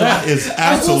like that show. That is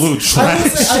absolute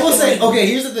trash. I will say, okay,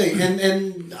 here's the thing,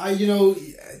 and I, you know,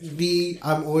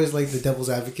 I'm always like the devil's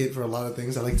advocate for a lot of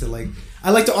things. I like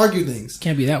to argue things.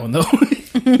 Can't be that one though.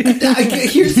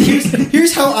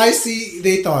 Here's how I see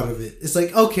they thought of it. It's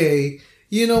like, okay,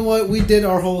 you know what? We did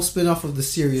our whole spin-off of the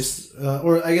serious,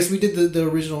 or I guess we did the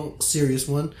original serious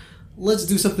one. Let's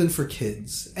do something for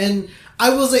kids. And I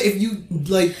will say, if you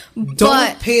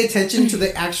don't pay attention to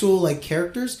the actual like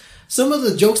characters, some of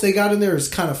the jokes they got in there is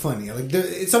kind of funny. Like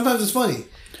sometimes it's funny.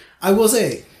 I will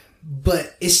say,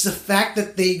 but it's the fact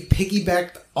that they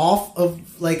piggybacked off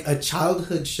of like a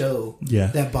childhood show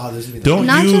that bothers me.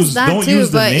 Not just that too,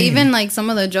 use the but name. even like some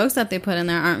of the jokes that they put in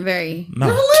there aren't very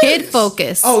No. kid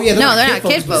focused. Oh yeah, no, they're not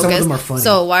kid but some of focused. them are funny.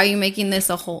 So why are you making this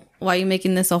a whole? Why are you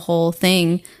making this a whole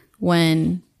thing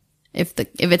when if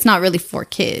it's not really for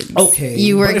kids. Okay,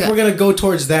 you were. But if we're gonna go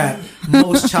towards that,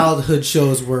 most childhood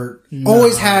shows were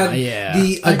always had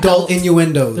the adult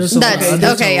innuendos.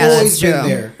 That's true.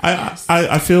 There.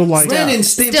 I feel like Ren and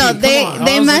Stimpy, Still,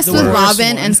 they messed with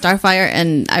Robin one. and Starfire,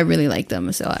 and I really like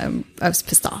them, so I was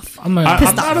pissed off. I'm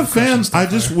not a fan. I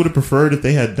just would have preferred if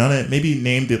they had done it, maybe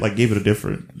named it, like gave it a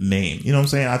different name. You know what I'm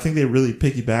saying? I think they really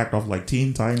piggybacked off like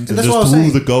Teen Titans and just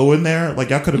threw the go in there. Like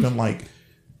y'all could have been like,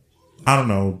 I don't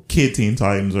know, Kid Teen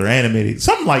Titans or animated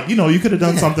something like, you know, you could have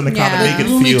done something to kind of make it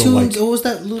Looney feel Tunes, like. What was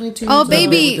that? Looney Tunes? Oh,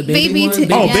 Baby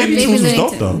Tunes. Oh, Baby Tunes was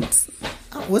dope though.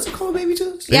 What's it called, Baby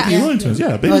Tunes? Baby Looney Tunes,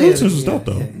 yeah. Baby Looney Tunes was dope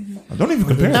though. Don't even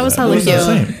compare. That was hella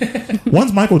cute.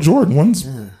 One's Michael Jordan, one's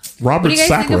Robert What do you guys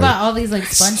Sacre. think about all these like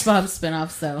SpongeBob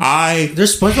spinoffs though?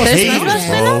 There's SpongeBob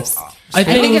spinoffs? bro. I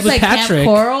think it's like Patrick. Camp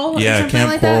Coral. Yeah,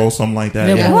 Camp Coral, something like that.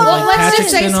 Yeah, Yeah. Well, let's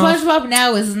just say spinoff. SpongeBob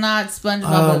now is not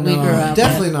SpongeBob what we grew up.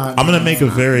 Definitely not. I'm gonna make a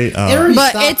very.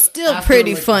 But it's still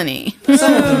pretty funny. Some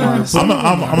of them are. I'm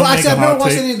Well, actually, I've never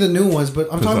watched take. any of the new ones, but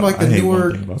I'm talking about like the I hate one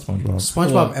newer thing about SpongeBob.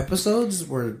 SpongeBob episodes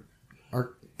are.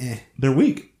 They're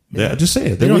weak. Just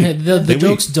say it. They They're don't weak. hit the They're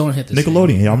jokes. weak. Don't hit the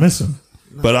Nickelodeon. Y'all missing.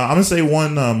 But I'm gonna say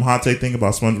one hot take thing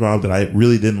about SpongeBob that I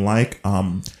really didn't like.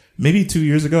 Maybe 2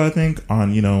 years ago, I think,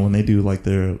 on when they do like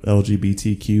their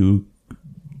LGBTQ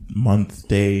month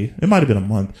day. It might have been a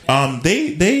month.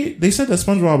 They said that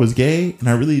SpongeBob was gay, and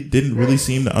I really didn't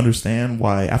seem to understand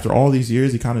why. After all these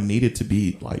years, he kind of needed to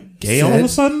be like gay all of a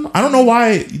sudden. I don't know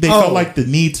why they felt like the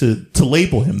need to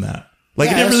label him that. Like,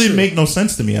 it didn't really make no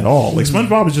sense to me at all. Like,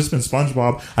 SpongeBob has just been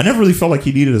SpongeBob. I never really felt like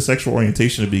he needed a sexual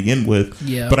orientation to begin with.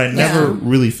 Yeah. But I never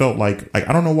really felt like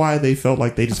I don't know why they felt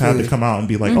like they just had to come out and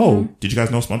be like, oh, did you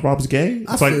guys know SpongeBob's gay?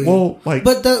 It's like, well, like...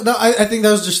 But I think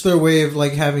that was just their way of,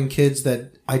 like, having kids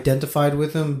that identified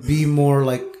with him be more,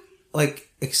 like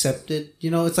accepted. You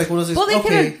know, it's like one of those... Well, they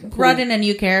could have brought in a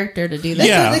new character to do that.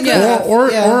 Yeah. Or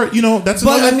that's...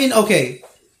 But, I mean, okay.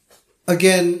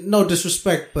 Again, no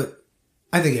disrespect, but...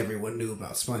 I think everyone knew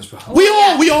about SpongeBob. We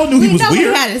all knew he was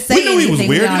weird. We knew he was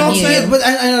weird. You know what I'm saying? But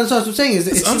I know that's what I'm saying.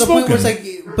 It's to the point where it's like.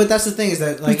 But that's the thing is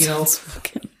that like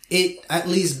it at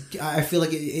least I feel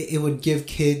like it would give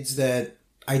kids that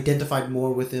identified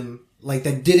more with him, like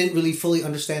that didn't really fully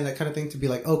understand that kind of thing, to be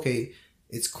like, okay,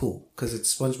 it's cool because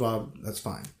it's SpongeBob. That's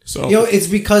fine. So it's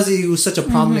because he was such a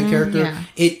prominent character. Yeah.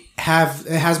 It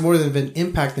has more than an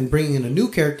impact than bringing in a new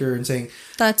character and saying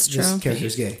that's true. This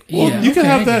character's gay. Well, you can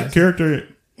have that character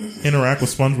interact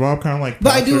with SpongeBob, kind of like.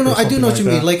 But I do know what you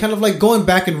mean. Like, kind of like going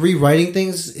back and rewriting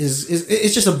things is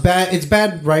it's just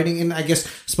bad writing, and I guess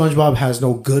SpongeBob has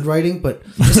no good writing. But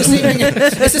it's the same thing.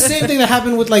 It's the same thing that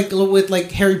happened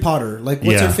with Harry Potter. Like,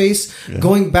 what's her face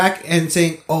going back and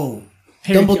saying, oh.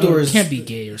 Dumbledore can't be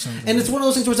gay or something, and it's one of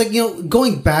those things where it's like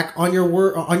going back on your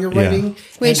writing.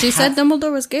 Wait, she said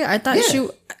Dumbledore was gay. I thought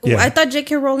I thought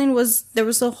J.K. Rowling there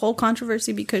was a whole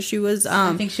controversy because she was.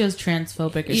 I think she was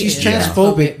transphobic. She's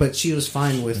transphobic, but she was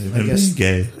fine with. I guess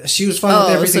gay. She was fine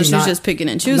with everything. So she was just picking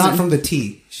and choosing. Not from the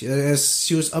T. She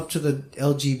was up to the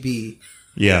LGB.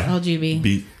 Yeah,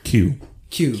 LGBTQ.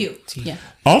 Q. Yeah.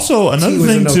 Also, another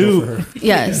thing too.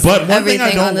 Yes. But one thing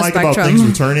I don't like about things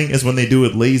returning is when they do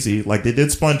it lazy. Like they did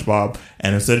SpongeBob,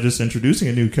 and instead of just introducing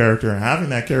a new character and having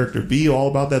that character be all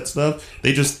about that stuff,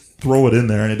 they just throw it in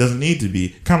there, and it doesn't need to be.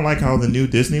 Kind of like how the new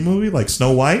Disney movie, like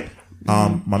Snow White.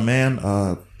 My man,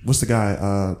 what's the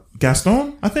guy?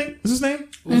 Gaston, I think is his name.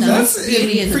 No, that's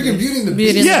Beauty and the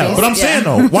Beast. Yeah, but I'm saying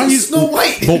though, why he's Snow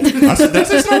White? I said that's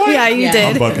Snow White. Yeah, you did.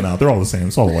 I'm bucking out. They're all the same.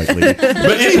 It's all a white lady.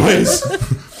 But anyways,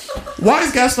 why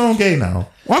is Gaston gay now?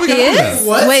 Why we gotta do that?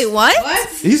 What? Wait, what?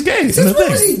 He's gay. Since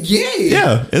when was he gay?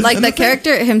 Yeah, like the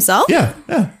character himself. Yeah.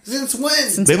 Since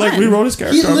when? They like rewrote his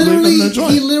character.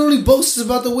 He literally boasts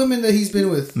about the women that he's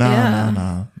been with.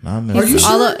 Nah. Are you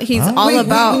sure? He's all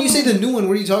about. When you say the new one,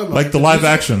 what are you talking about? Like the live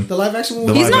action. The live action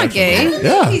one. He's not gay.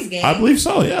 Yeah, he's gay. I believe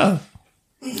so. Yeah.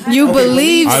 You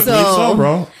believe so? I believe so,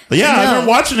 bro. But yeah, I remember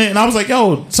watching it and I was like,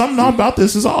 yo, something about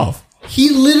this is off. He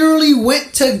literally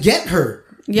went to get her.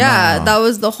 Yeah, that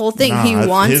was the whole thing. He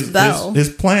wants Belle. His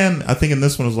plan, I think, in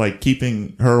this one was like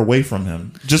keeping her away from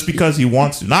him, just because he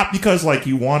wants to, not because like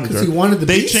he wanted her. He wanted the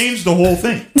They beast? changed the whole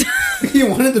thing. He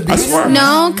wanted the beast. I swear.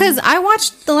 No, because I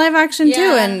watched the live action too,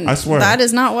 and I swear that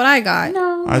is not what I got.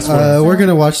 No, I swear. We're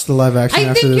gonna watch the live action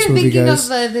after this movie,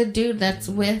 guys. I think you're thinking of the dude that's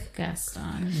with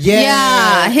Gaston.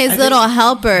 Yeah, his little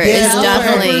helper is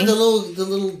definitely the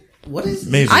little. What is?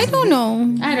 Maybe. I don't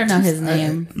know. I don't know his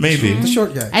name. Maybe the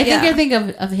short guy. I think you're thinking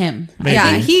of him. Maybe.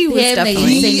 Yeah, he was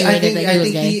definitely. I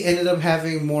think he ended up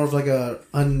having more of like a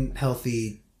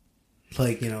unhealthy,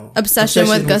 like obsession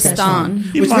with Gaston.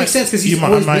 Which makes sense because he's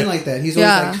always been like that. He's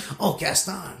always like, oh,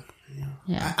 Gaston.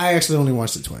 Yeah. I actually only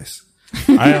watched it twice.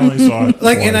 I only saw it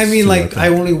Like, twice, and I mean, too, like, I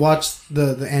think. only watched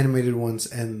the animated ones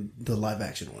and the live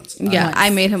action ones. Yeah, I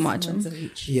made him watch Ones them. of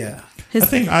each. Yeah. I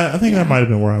think that might have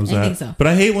been where I was I at. think so. But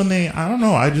I hate when I don't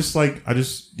know. I just and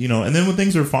then when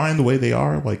things are fine the way they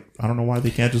are, like I don't know why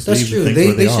they can't just That's leave true. the things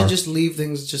where They are. should just leave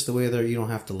things just the way they're. You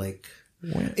don't have to like.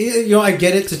 I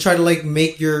get it to try to like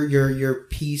make your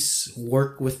piece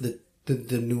work with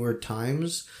the newer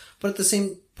times, but at the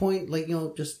same point, like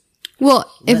just. Well,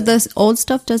 if the old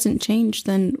stuff doesn't change,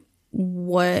 then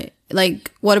what?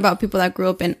 Like, what about people that grew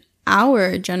up in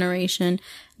our generation?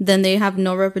 Then they have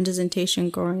no representation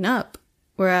growing up.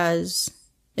 Whereas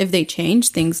if they change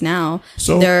things now,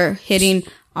 they're hitting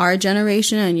our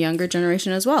generation and younger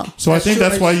generation as well. So I think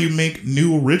that's why you make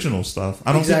new original stuff.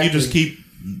 I don't think you just keep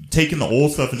taking the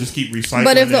old stuff and just keep recycling.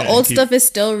 But if the old stuff is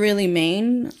still really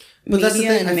media that's the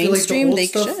thing. and mainstream, they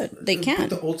can.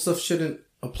 The old stuff shouldn't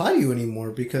apply to you anymore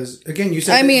because again, you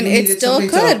said. I mean, it still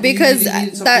could because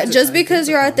that just because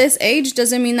you're at this age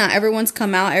doesn't mean that everyone's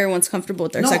come out, everyone's comfortable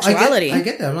with their sexuality. I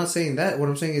get that. I'm not saying that. What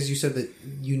I'm saying is, you said that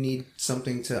you need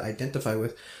something to identify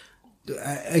with.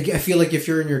 I feel like if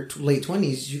you're in your late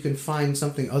 20s, you can find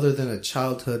something other than a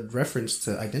childhood reference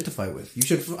to identify with. You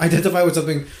should identify with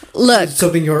something. Look,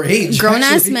 something your age.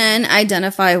 Grown-ass men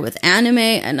identify with anime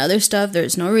and other stuff.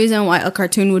 There's no reason why a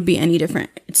cartoon would be any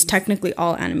different. It's technically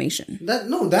all animation.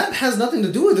 That has nothing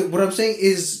to do with it. What I'm saying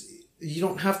is, you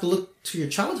don't have to look to your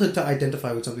childhood to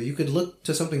identify with something. You could look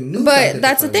to something new. But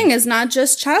that's the thing. It's not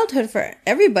just childhood for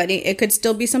everybody. It could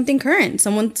still be something current.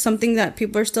 Something that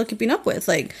people are still keeping up with.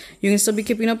 Like, you can still be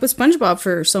keeping up with SpongeBob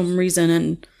for some reason.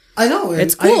 And I know.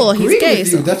 It's cool. He's gay.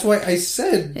 So that's why I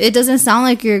said. It doesn't sound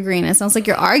like you're agreeing. It sounds like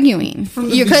you're arguing.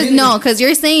 Because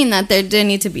you're saying that there did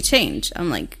need to be change.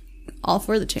 I'm like, all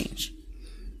for the change.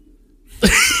 Yeah,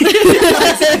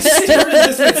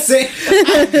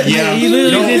 he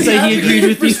literally did say he agreed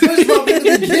with you. SpongeBob in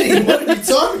the beginning. What are you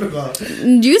talking about?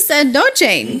 You said don't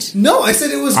change. No, I said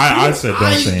it was. I said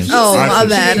don't change. Oh, my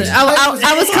bad.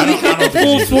 I was coming with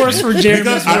full force for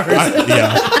Jeremy's words.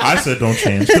 I said don't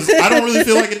change because I don't really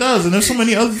feel like it does. And there's so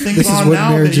many other things this on is what now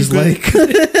marriage that is like.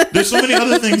 There's so many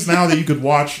other things now that you could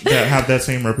watch that have that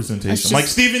same representation, like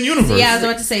Steven Universe. Yeah, I was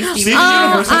about to say Steven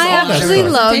Universe. I Has all that actually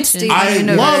stuff. loved Steven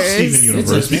Universe. I love Steven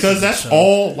Universe because that's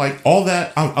all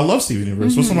that. I love Steven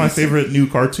Universe. What's one of my favorite new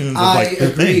cartoons? I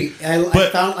agree. I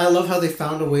love how they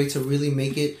found a way to really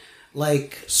make it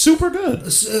like super good.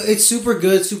 It's super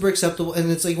good, super acceptable, and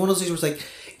it's like one of those things where it's like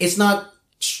it's not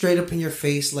straight up in your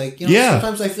face. Like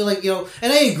sometimes I feel like and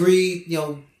I agree.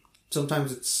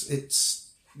 Sometimes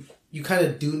it's you kind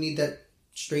of do need that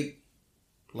straight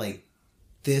like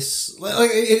this.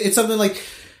 Like it's something like.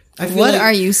 What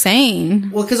are you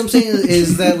saying? Well, because I'm saying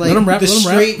is that like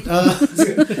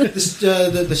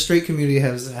the straight community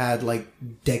has had like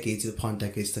decades upon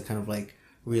decades to kind of like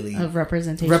really of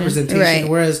representation. Right.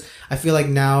 Whereas I feel like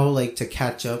now, like to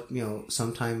catch up,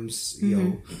 sometimes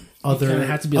other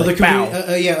have to be other like, bow.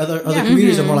 other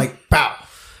communities are more like bow.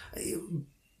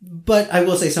 But I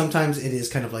will say sometimes it is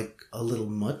kind of like a little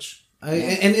much,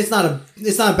 and it's not a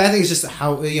bad thing. It's just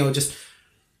how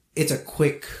it's a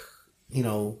quick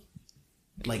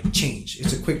like change.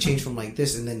 It's a quick change from like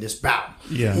this and then just bow.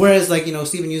 Yeah. Whereas like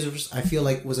Steven Universe, I feel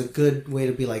like was a good way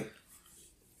to be like.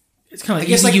 It's kind of I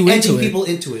guess like edging people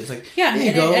into it. It's like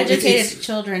it educated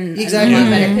children exactly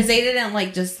better because they didn't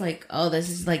like just like this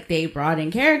is like they brought in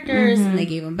characters and they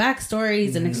gave them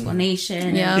backstories and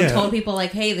explanation and told people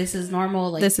like hey this is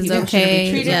normal like this is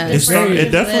okay.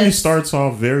 It definitely starts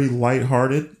off very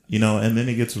lighthearted. And then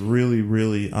it gets really,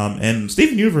 really, and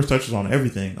Steven Universe touches on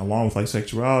everything, along with like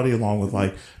sexuality, along with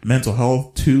like mental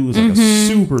health too, is like a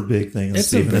super big thing in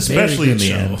Steven, especially in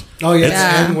the end. Oh yeah, the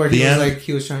end where he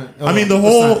was trying to. I mean, the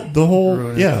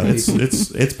whole, yeah, it's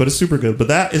super good. But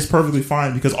that is perfectly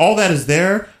fine because all that is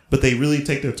there, but they really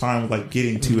take their time with like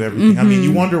getting to everything. I mean,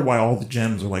 you wonder why all the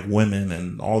gems are like women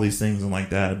and all these things and like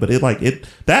that, but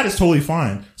that is totally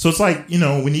fine. So it's like,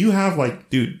 when you have like,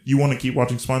 dude, you want to keep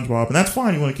watching SpongeBob and that's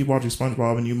fine. You want to keep watching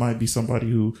SpongeBob and you might be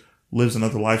somebody who lives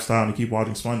another lifestyle and you keep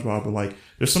watching SpongeBob, but like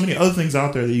there's so many other things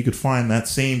out there that you could find that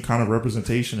same kind of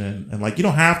representation in. And like, you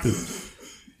don't have to,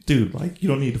 dude, like you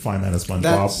don't need to find that in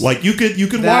SpongeBob. Like you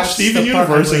could watch Steven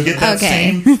Universe and get that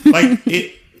same, like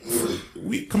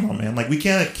come on, man. Like, we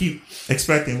can't keep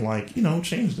expecting, like,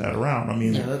 change that around. I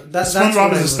mean,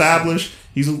 SpongeBob is established.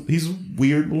 He's a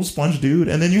weird little sponge dude.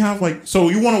 And then you have, like, so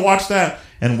you want to watch that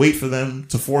and wait for them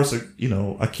to force a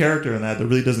character in that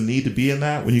really doesn't need to be in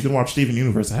that when you can watch Steven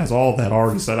Universe. It has all of that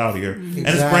already set out here. Exactly. And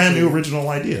it's a brand new original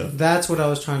idea. That's what I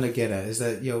was trying to get at is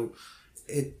that,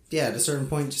 at a certain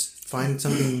point, just find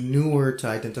something newer to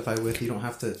identify with. You don't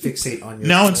have to fixate on your.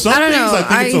 Now, in some things, I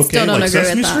think it's okay. Like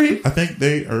Sesame Street, I think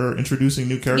they are introducing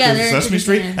new characters in Sesame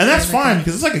Street, and that's fine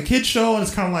because it's like a kid show and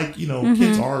it's kind of like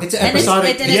kids art. It's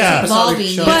episodic. It's evolving.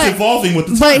 It's evolving with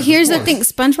the time. But here's the thing: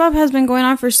 SpongeBob has been going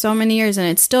on for so many years, and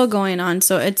it's still going on.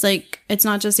 So it's like it's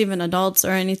not just even adults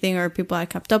or anything or people that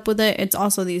kept up with it. It's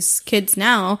also these kids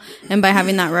now, and by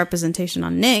having that representation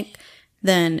on Nick,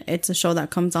 then it's a show that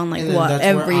comes on like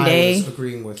every day. I was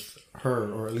agreeing with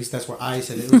her, or at least that's where I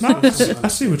said it. I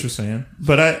see what you're saying,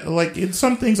 but I like in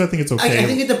some things. I think it's okay. I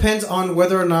think it depends on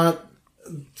whether or not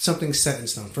something's set in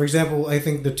stone. For example, I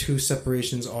think the two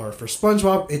separations are for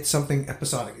SpongeBob. It's something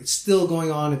episodic. It's still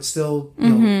going on. It's still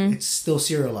it's still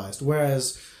serialized.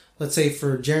 Whereas, let's say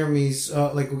for Jeremie's,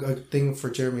 like a thing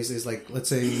for Jeremie's is like, let's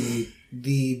say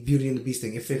the Beauty and the Beast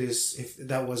thing. If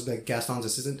that was like Gaston's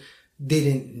assistant. They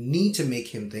didn't need to make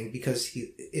him think because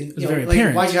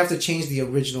why'd you have to change the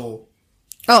original?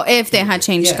 Oh, if they had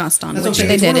changed Gaston, which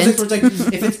they didn't. Like,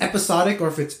 if it's episodic or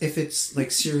if it's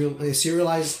like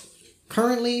serialized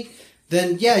currently,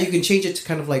 then you can change it to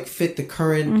kind of like fit the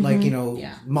current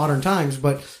modern times.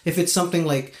 But if it's something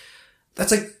like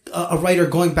that's like a writer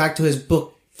going back to his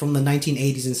book from the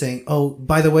 1980s and saying, "Oh,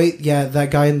 by the way,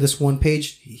 that guy in this one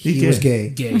page, he was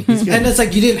gay." He's gay. And it's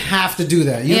like you didn't have to do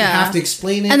that. You didn't have to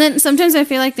explain it. And then sometimes I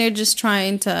feel like they're just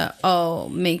trying to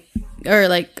make or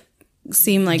like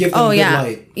seem like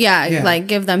like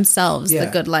give themselves the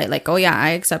good light. Like, I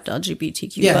accept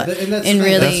LGBTQ. But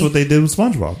that's what they did with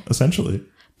SpongeBob, essentially.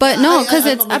 But no, because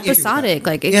it's episodic.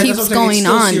 Like it keeps going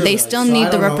on. They still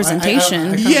need the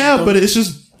representation. But it's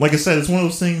just like I said, it's one of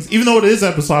those things. Even though it is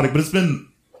episodic, but it's been.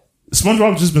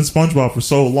 SpongeBob's just been SpongeBob for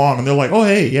so long, and they're like, "Oh,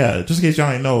 hey, just in case y'all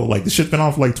ain't know, like this shit's been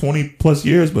on for like 20 plus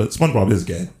years, but SpongeBob is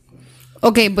gay."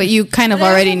 Okay, but you kind of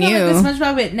already knew. Like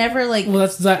SpongeBob, it never like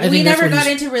we never got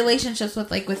into relationships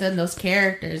with like within those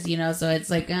characters, So it's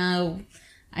like, I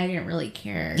didn't really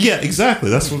care. Yeah, exactly.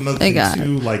 That's another thing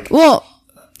too. Like, well,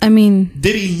 I mean,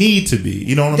 did he need to be?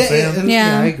 You know what I'm saying?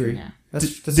 Yeah, I agree. Yeah.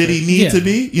 Did he need to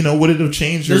be? Would it have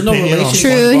changed your opinion on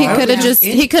True, he could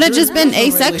have just been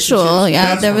asexual.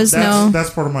 Yeah, there was That's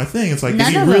part of my thing. It's like, did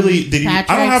he really? I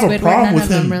don't have a problem with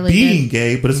him being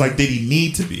gay, but it's like, did he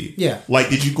need to be? Yeah. Like,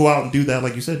 did you go out and do that,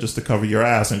 like you said, just to cover your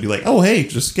ass and be like, oh, hey,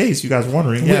 just in case you guys are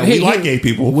wondering, we like gay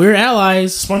people. We're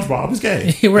allies. SpongeBob is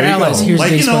gay. We're allies. Here's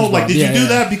like, like, did you do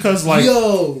that because, like,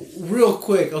 real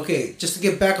quick, okay, just to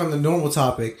get back on the normal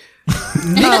topic,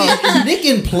 Nick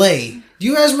and Play. Do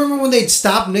you guys remember when they'd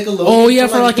stop Nickelodeon? Oh yeah,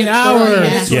 for like an hour.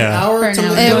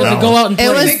 To go out and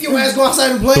play. Make your ass go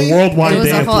outside and play. The worldwide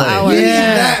day of play. Hour.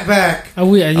 Yeah, that back.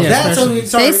 That's only,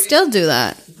 they still do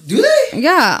that. Do they?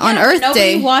 Yeah, on Earth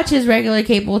Day. Nobody watches regular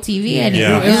cable TV anymore.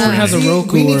 Yeah. Everyone has a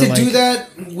Roku. We need to do that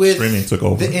with streaming took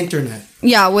over. The internet.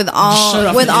 Yeah, with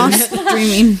all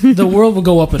streaming. The world will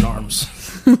go up in arms.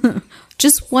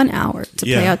 Just 1 hour to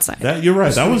play outside. You're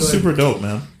right. That was super dope,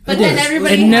 man. But then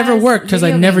it never worked because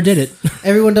I never did it.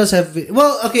 Everyone does have.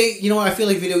 Well, okay, I feel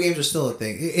like video games are still a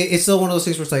thing. It's still one of those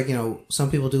things where it's like, some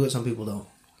people do it, some people don't.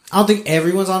 I don't think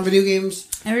everyone's on video games.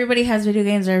 Everybody has video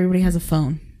games, or everybody has a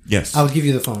phone. Yes, I'll give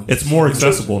you the phone. It's more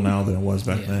accessible now than it was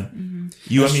back then. Mm-hmm.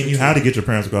 You had to get your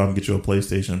parents to go out and get you a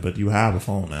PlayStation, but you have a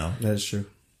phone now. That is true.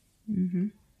 Mm-hmm.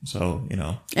 So,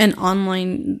 and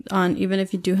online, even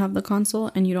if you do have the console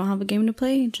and you don't have a game to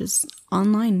play, just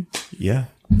online. Yeah.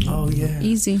 Oh yeah,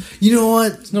 easy. You know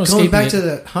what? Going back to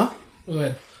the Go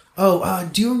ahead. Oh,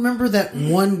 do you remember that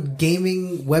one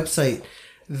gaming website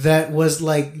that was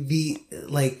like the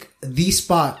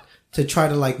spot to try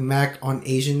to like mac on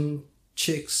Asian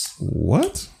chicks?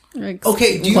 What?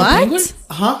 Okay, do you what?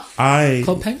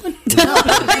 Club Penguin? No.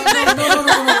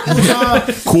 It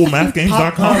was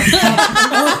coolmathgames.com.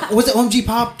 Was it OMG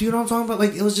Pop? Do you know what I'm talking about?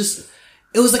 Like it was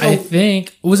like I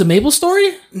think was it Maple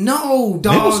Story? No,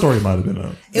 dog. Maple Story might have been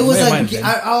a. It was all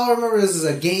I remember is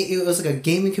a game. It was like a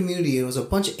gaming community. It was a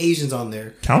bunch of Asians on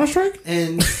there. Counter-Strike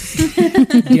and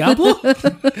Diablo.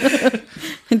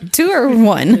 2 or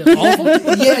 1?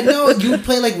 Yeah, no. You would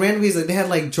play like randomly. Like they had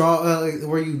like draw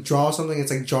where you draw something.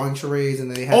 It's like drawing charades,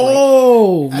 and then they had. I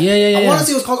want to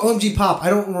say it was called OMG Pop. I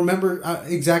don't remember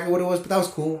exactly what it was, but that was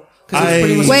cool.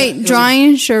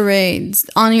 Drawing charades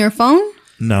on your phone?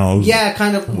 No. Yeah,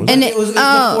 kind of. And it was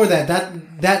before that.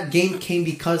 That game came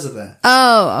because of that.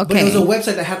 Oh, okay. But it was a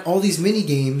website that had all these mini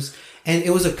games, And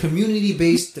it was a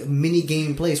community-based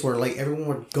mini-game place where, like, everyone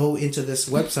would go into this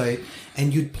website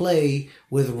and you'd play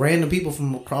with random people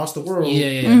from across the world.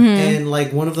 Yeah. And,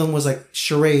 like, one of them was, like,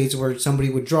 charades where somebody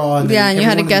would draw. And and you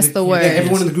had to guess the word. Yeah,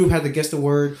 everyone in the group had to guess the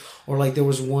word. Or, like, there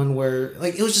was one where,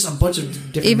 like, it was just a bunch of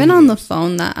different Even on the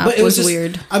phone, that app was just,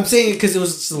 weird. I'm saying it because it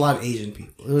was just a lot of Asian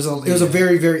people. It was a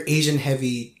very, very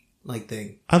Asian-heavy, like,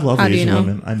 thing. I love How do Asian you know?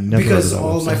 women. I never Because heard of that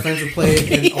all of my website. friends would play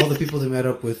it, and all the people they met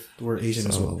up with were Asian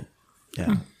as well.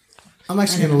 Yeah. I'm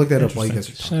actually going to look that up while you guys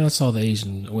are talking. Shout out to all the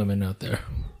Asian women out there.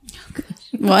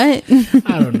 What?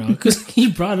 I don't know, because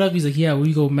he brought it up. He's like, "Yeah,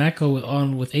 we go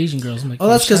Macco with Asian girls." I'm like, Oh,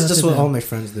 that's because shout out that's to what them. all my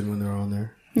friends did when they were on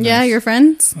there. Yeah, your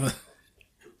friends?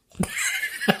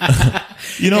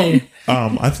 You know,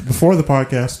 before the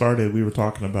podcast started, we were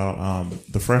talking about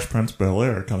the Fresh Prince of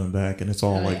Bel-Air coming back, and it's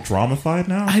all like dramified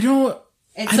now. I don't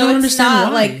And so it's understand not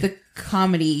why. like the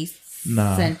comedy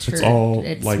Nah, center. it's all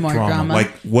It's like more drama.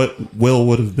 Like what Will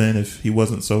would have been if he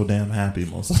wasn't so damn happy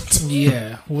most of the time.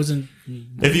 Yeah, wasn't.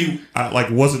 If he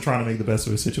wasn't trying to make the best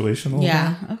of his situation. all the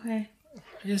Yeah. time. Okay.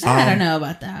 Just, I don't know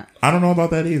about that. I don't know about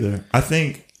that either. I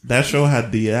think that show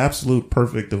had the absolute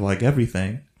perfect of like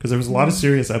everything because there was a lot of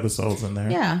serious episodes in there.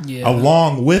 Yeah. yeah.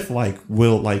 Along with like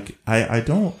Will, like I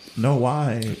don't know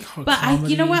why. But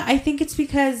you know what? I think it's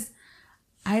because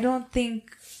I don't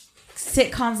think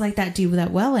sitcoms like that do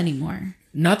that well anymore.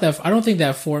 Not that I don't think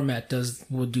that format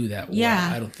would do that. Yeah.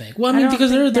 well, I don't think. Well, I I mean, don't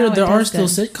because think there now it are does still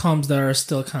good. sitcoms that are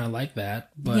still kind of like that.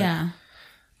 But Yeah.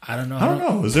 I don't know. I don't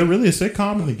know. Is there really a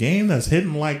sitcom in the game that's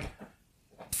hitting like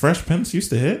Fresh Prince used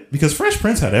to hit? Because Fresh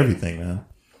Prince had everything, man.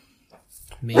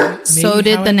 Maybe So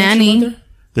did How I The Met Your Nanny. Mother?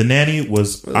 The Nanny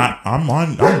was.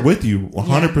 I'm with you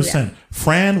 100%.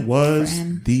 Fran was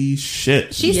the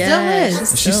shit. She Yes. still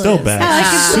is. She's still bad. Hell, I She's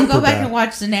can still super go back bad. and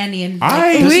watch The Nanny and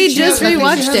We just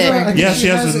rewatched it. Yeah, she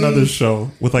has another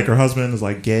show with like her husband is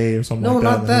like gay or something. No, like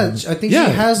not that. that. I think Yeah.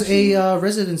 she has a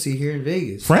residency here in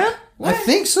Vegas. Fran. I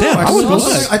think so. Damn, I I, would saw go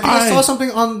something, back. I think I saw I-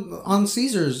 something on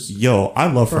Caesars. Yo, I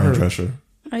love Fran her. Drescher.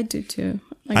 I do too.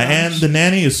 And The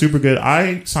Nanny is super good.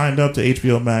 I signed up to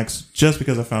HBO Max just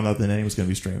because I found out The Nanny was going to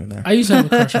be streaming there. I used to have a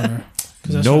crush on her.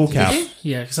 'Cause that's No what- cap.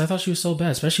 Yeah, because I thought she was so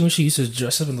bad, especially when she used to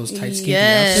dress up in those tight, skimpy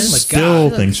Yes. outfits. Like, Still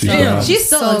God. think she's Damn. bad. she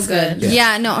still So looks good.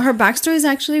 Yeah, no, her backstory is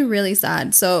actually really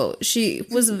sad. So she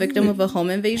was a victim of a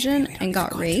home invasion and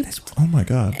got raped. Oh my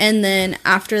god. And then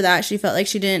after that, she felt like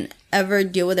she didn't ever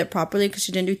deal with it properly because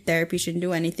she didn't do therapy, she didn't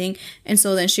do anything. And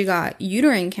so then she got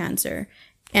uterine cancer.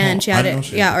 And she I had didn't know it,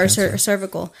 she had cancer.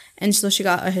 cervical. And so she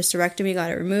got a hysterectomy,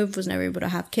 got it removed, was never able to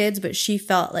have kids. But she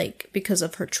felt like because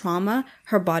of her trauma,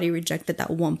 her body rejected that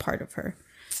one part of her.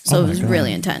 So Oh it my was God.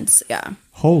 really intense. Yeah.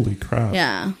 Holy crap.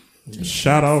 Yeah.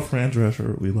 Shout out Fran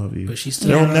Drescher. We love you. But she still,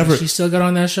 They'll got, never. she still got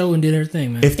on that show and did her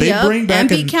thing, man. If they Yep, bring back and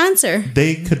beat cancer.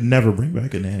 they could never bring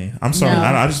back a nanny. I'm sorry. No.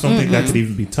 I just don't think that could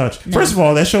even be touched. First of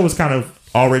all, that show was kind of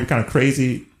already kind of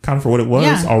crazy, kind of for what it was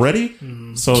Yeah. already.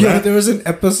 So Yeah, that, there was an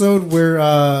episode where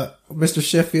Mr.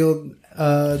 Sheffield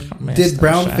did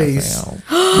brown face.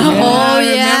 Oh,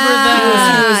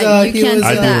 yeah. He You can't was, do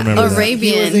I do that. remember that. He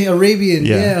Arabian. was the Arabian.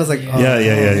 Yeah. Yeah, I was like, oh,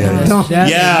 Yeah. no.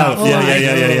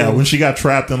 Yeah. When she got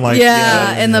trapped in like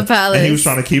in the palace. and he was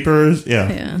trying to keep her.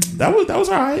 Yeah. That was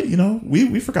all right. You know,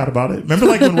 we forgot about it. Remember,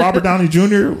 like when Robert Downey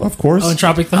Jr. Of course. Oh, and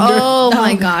Tropic Thunder? Oh,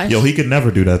 my gosh. Yo, he could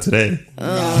never do that today.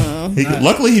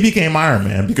 Luckily, he became Iron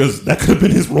Man because that could have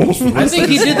been his role. For the I rest think of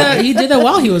he his did life. that. He did that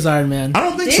while he was Iron Man. I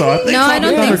don't think so. I think No, I Tropic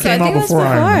don't Thunder think so. I came out think it was before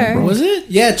Iron Man. before. bro. Was it?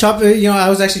 Yeah, Tropic. I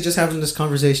was actually just having this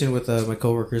conversation with my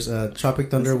coworkers.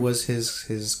 Tropic Thunder was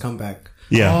his comeback.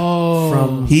 Yeah. Oh.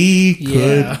 From He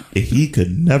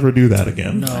could never do that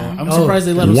again. No, I'm surprised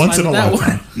they let him Once slide in a with that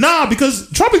lifetime. one. Nah, because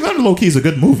Tropic Thunder low key is a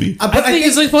good movie. But I think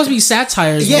it's like supposed to be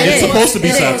satire. Yeah, It's supposed to be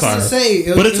I was satire, gonna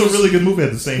say, but it's it a was- really good movie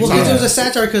at the same Well, time. it was a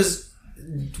satire because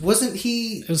wasn't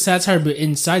he? It was satire, but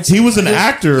inside. He was an He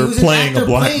actor was an playing actor a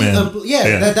black playing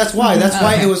man. That's why. That's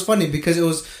why it was funny because it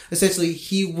was essentially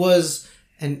he was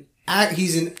an act. He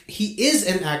is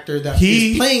an actor that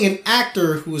is playing an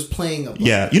actor who is playing a black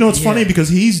Yeah, you know it's funny because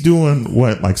he's doing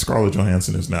what like Scarlett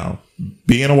Johansson is now,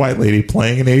 being a white lady,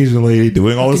 playing an Asian lady,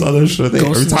 doing all this other shit. Ghost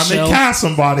Every in the time they Shell. cast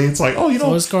somebody, it's like, oh, you So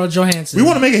know, was Scarlett Johansson. we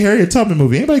want to make a Harriet Tubman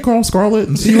movie. Anybody call Scarlett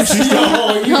and see what she's doing?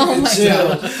 Oh, my God.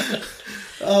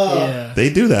 Yeah.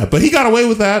 They do that, but he got away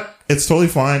with that. It's totally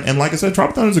fine. And like I said,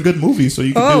 Tropic Thunder is a good movie, so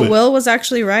you can do Oh, it. Will was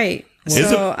actually right. Is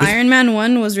So it- Iron Man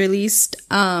 1 was released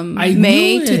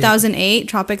May knew it. 2008.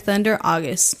 Tropic Thunder,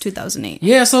 August 2008.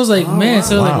 Yeah, so I was like, man,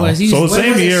 so Wow. like, he's. So When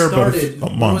same was it year, but started? a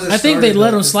When month. was it I think they started,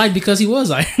 let though? him slide because he was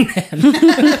Iron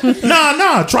Man.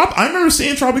 Nah. I remember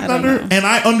seeing Tropic Thunder, and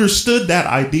I understood that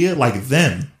idea like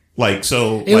then. Like,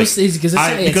 so it was because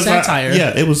it's satire.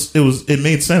 It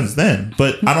made sense then,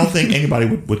 but I don't think anybody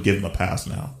would give him a pass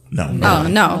now. No.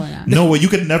 No way. You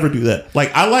could never do that.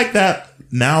 Like, I like that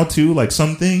now too. Like,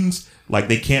 some things like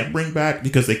they can't bring back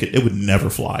because it would never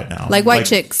fly now. Like white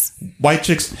chicks. White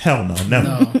chicks, hell no, never.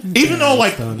 No. Even though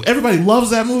like everybody loves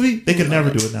that movie, they could never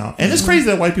do it now. And it's crazy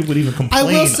that white people would even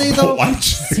complain about white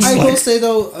chicks. I will say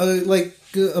though,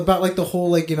 about like the whole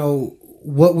like, you know,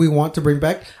 what we want to bring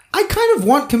back. I kind of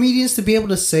want comedians to be able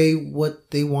to say what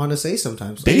they want to say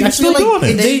sometimes. Dave's still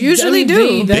doing it. They usually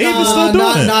do. Dave is still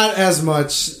doing it. Not as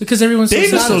much. Because everyone's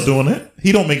Dave is still doing it.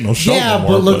 He don't make no show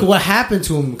anymore, but look what happened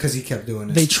to him because he kept doing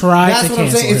it. They tried That's to what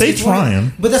I'm saying. They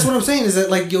trying. But that's what I'm saying is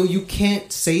that like, yo, you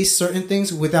can't say certain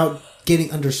things without getting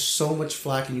under so much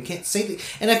flack, and you can't say things.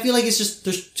 And I feel like it's just,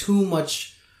 there's too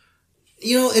much,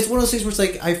 you know, it's one of those things where it's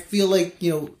like, I feel like,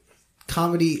 you know,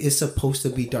 comedy is supposed to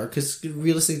be dark because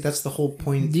realistically that's the whole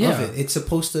point of it. It's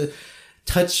supposed to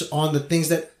touch on the things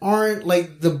that aren't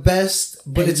like the best,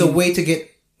 but it's a way to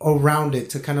get around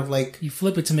it, to kind of like you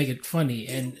flip it to make it funny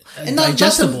and not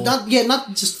digestible. Not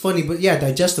just funny, but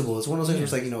digestible. It's one of those things where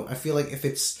it's like, you know, I feel like if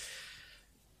it's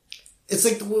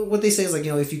like what they say is like,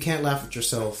 you know, if you can't laugh at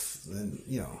yourself, then,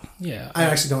 you know. Yeah. I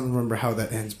actually don't remember how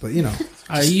that ends, but you know.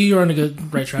 You're on a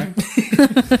good right track.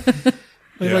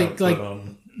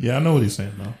 Yeah, I know what he's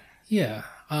saying though. Yeah.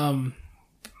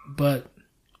 But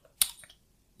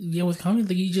yeah, with comedy,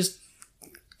 like, you just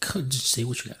say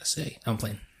what you gotta say. I'm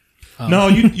playing. No,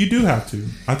 you do have to.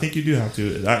 I think you do have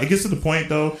to. It gets to the point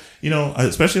though, you know,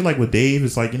 especially like with Dave,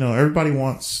 it's like, you know, everybody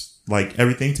wants like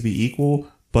everything to be equal,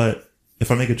 but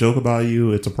if I make a joke about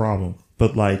you, it's a problem.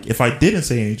 But like, if I didn't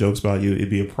say any jokes about you, it'd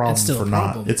be a problem for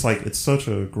not. It's like, it's such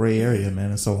a gray area,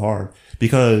 man. It's so hard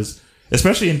because,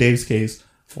 especially in Dave's case,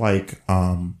 like,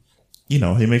 you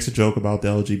know, he makes a joke about the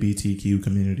LGBTQ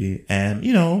community, and,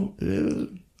 you know,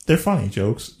 they're funny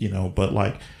jokes, you know, but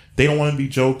like, they don't want to be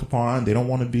joked upon. They don't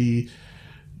want to be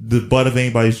the butt of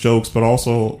anybody's jokes, but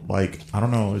also like, I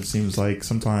don't know, it seems like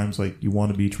sometimes like you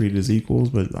want to be treated as equals,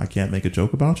 but I can't make a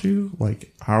joke about you.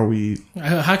 Like, how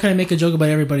can I make a joke about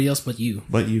everybody else but you?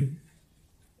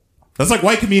 That's like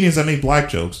white comedians that make black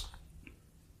jokes.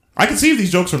 I can see if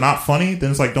these jokes are not funny,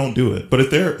 then it's like, don't do it. But if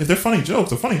they're funny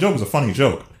jokes, a funny joke is a funny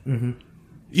joke. Mm-hmm.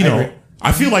 You know,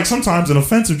 I feel like sometimes an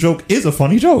offensive joke is a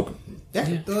funny joke. Yeah.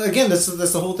 Again, that's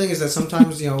the whole thing, is that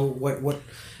sometimes, you know, what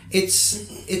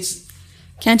it's.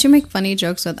 Can't you make funny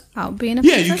jokes without being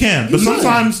offensive? Yeah, you can, but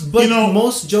sometimes, you know,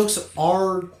 most jokes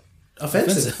are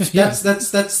offensive. Yeah.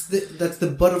 That's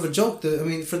the butt of a joke. I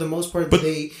mean, for the most part,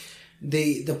 the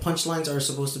punchlines are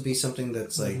supposed to be something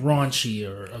that's like raunchy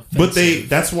or offensive. But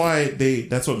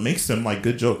that's what makes them like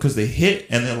good jokes, because they hit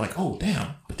and they're like, oh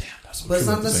damn, that's. But it's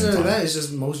not necessarily that. It's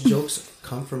just most jokes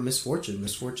come from misfortune.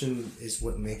 Misfortune is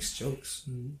what makes jokes.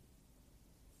 Mm-hmm.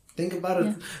 Think about it.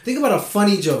 Yeah. Think about a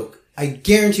funny joke. I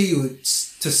guarantee you,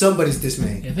 it's to somebody's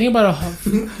dismay. Yeah, think about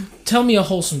tell me a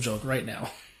wholesome joke right now.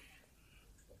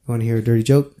 You want to hear a dirty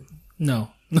joke? No.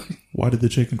 Why did the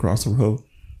chicken cross the road?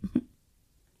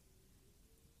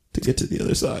 To get to the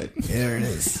other side. There it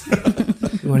is.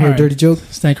 You want to hear a dirty joke?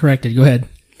 Stand corrected. Go ahead.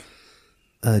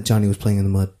 Johnny was playing in the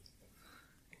mud.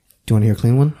 Do you want to hear a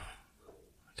clean one?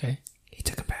 Okay. He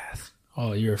took a bath.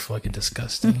 Oh, you're fucking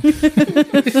disgusting.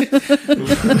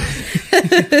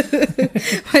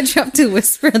 Why'd you have to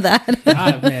whisper that?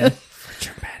 God, man. For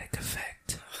dramatic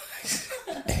effect.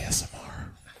 ASMR.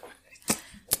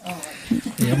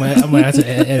 Yeah, I'm gonna have to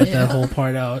edit that whole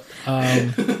part out.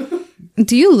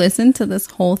 Do you listen to this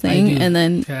whole thing and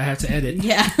then I have to edit?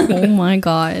 Yeah. Oh my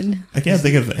god! I can't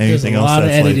think of anything else. There's a lot of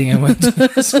editing. I went to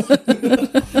this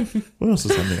one. What else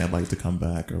is something I'd like to come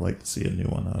back or like to see a new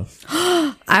one of?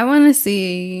 I want to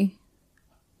see.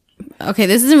 Okay,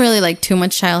 this isn't really like too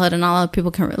much childhood, and not a lot of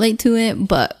people can relate to it,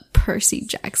 but Percy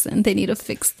Jackson, they need to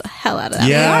fix the hell out of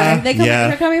that.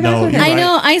 They're coming back with it. I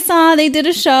know. I saw they did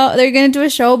a show. They're going to do a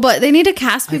show, but they need to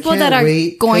cast people that are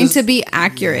going to be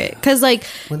accurate. Because, like,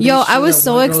 I was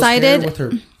so excited. With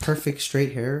her perfect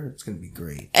straight hair, it's going to be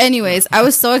great. Anyways, I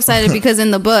was so excited because in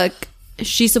the book,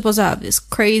 she's supposed to have this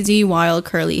crazy, wild,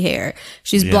 curly hair.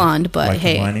 She's blonde, but like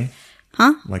hey. Hermione?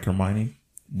 Huh? Like Hermione?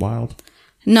 Wild?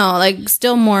 No, like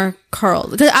still more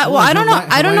curled. I don't know.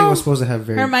 Hermione was supposed to have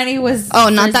very. Hermione was. Oh,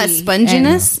 not that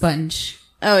sponginess. Sponge.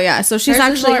 Oh yeah, so she's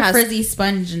Hers actually has frizzy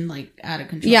sponge and like out of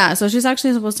control. Yeah, so she's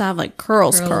actually supposed to have like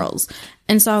curls.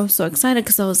 And so I was so excited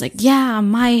because I was like, yeah,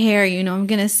 my hair. You know, I'm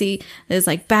gonna see this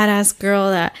like badass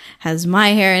girl that has my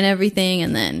hair and everything.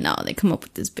 And then no, they come up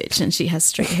with this bitch and she has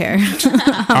straight hair.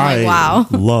 I'm like, wow.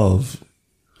 Love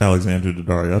Alexandra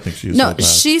Daddario. I think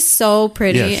she's she's so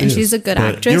pretty and she's a good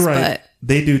actress. You're right. But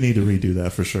they do need to redo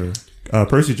that for sure.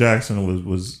 Percy Jackson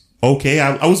was okay.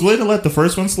 I was willing to let the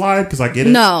first one slide because I get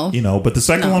it. No. But the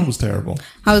second one was terrible.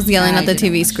 I was yelling at the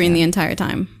TV screen the entire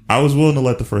time. I was willing to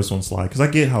let the first one slide because I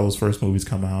get how those first movies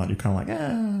come out. You're kind of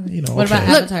like, What about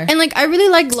Look, Avatar? and like I really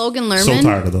like Logan Lerman. So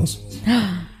tired of those.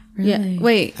 Yeah.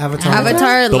 Wait.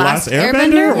 Avatar The Last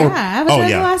Airbender? Or, Avatar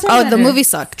The Last Oh, the Airbender. movie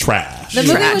sucked. Trash. The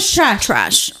movie was trash.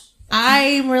 Trash.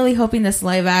 I'm really hoping this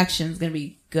live action is going to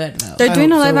be good, though. They're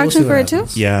doing a hope so. live We'll action see for what it too.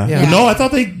 happens. Yeah. Yeah. No, I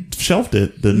thought they shelved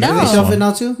it. The No. next They shelf one. it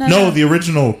now too? No, the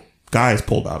original guys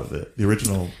pulled out of it. The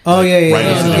original. Oh, yeah.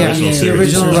 writers of the original The series.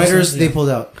 original writers, they pulled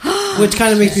out. Which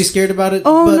kind of makes me scared about it.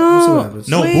 Oh, but no. we'll see what happens.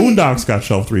 No, Boondocks got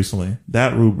shelved recently.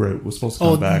 That rubric was supposed to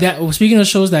come back. Speaking of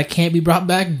shows that can't be brought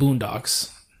back, Boondocks.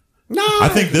 No, I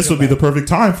think this would be the perfect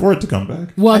time for it to come back.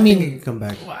 Well, I think it mean, can come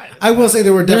back. I will say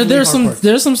there were definitely there's hard parts.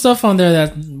 there's some stuff on there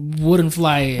that wouldn't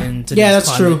fly in today's Yeah, that's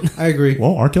climate. true. I agree.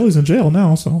 Well, R. Kelly's in jail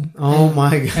now, so. Oh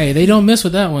my god. Hey, they don't miss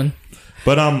with that one.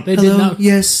 But They did Hello, not.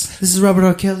 yes, this is Robert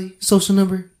R. Kelly. Social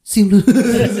number.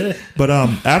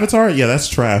 Avatar, yeah, that's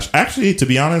trash. Actually, to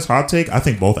be honest, hot take, I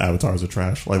think both Avatars are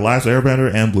trash. Like Last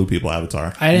Airbender and Blue People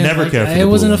Avatar. I didn't Never like, cared for I the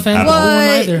wasn't blue a fan one of the at all. blue one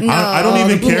What? either. No. I don't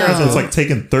even care if no. it's like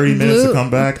taking 30 minutes to come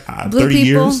back. Blue 30 People?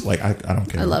 years? Like, I don't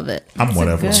care. I love it. I'm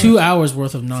whatever. good. 2 hours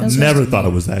worth of nonsense. Never thought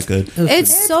it was that good.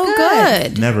 It's so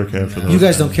good. Never cared for those. You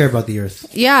guys don't care about the Earth.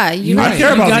 Yeah, you Right. I care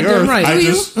You about the goddamn Earth. right. I Do you?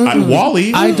 just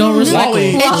Wall-E. I don't respect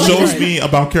Wall-E it. shows me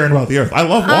about caring about the Earth. I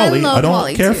love I Wall-E. love I don't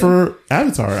Wall-E care too. for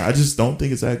Avatar. I just don't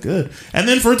think it's that good. And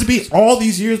then for it to be all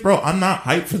these years, bro, I'm not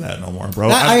hyped for that no more, bro.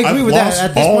 I agree I've with that. lost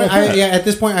At this all point, that. at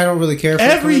this point, I don't really care. For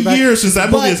Every it coming year back. since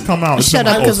that movie But- has come out, it's Shut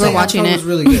been up, like, 'cause we're oh, watching Avatar it. was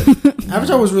really good.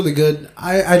 Avatar was really good.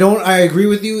 I agree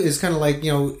with you. It's kind of like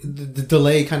the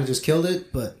delay kind of just killed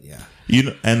it. But yeah,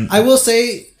 and I will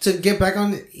say to get back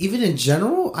on even in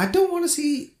general, I don't want to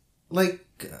see like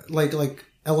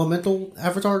Elemental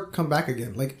Avatar come back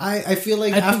again. Like I feel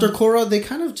like after Korra, they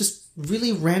kind of just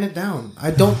really ran it down.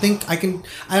 I don't think I can.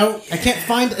 I can't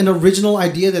find an original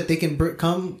idea that they can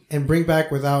come and bring back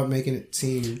without making it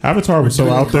seem. Avatar was so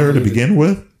really out there to convoluted. begin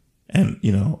with, and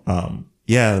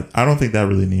yeah, I don't think that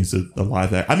really needs a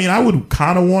live act. I mean, I would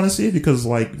kind of want to see it because,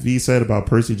 like V said about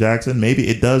Percy Jackson, maybe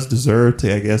it does deserve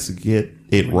to, I guess, get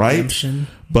it right. Redemption.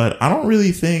 But I don't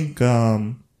really think.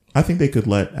 I think they could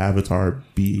let Avatar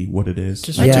be what it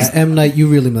is. M. Night, you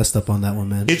really messed up on that one,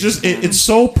 man. It just it's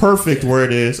so perfect where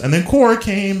it is, and then Korra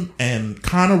came and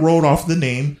kind of wrote off the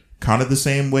name, kind of the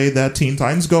same way that Teen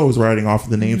Titans Go is writing off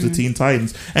the names of Teen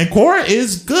Titans. And Korra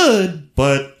is good,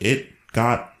 but it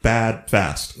got bad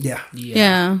fast. Yeah.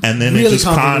 And then Really it just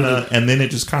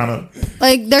kind of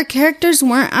like their characters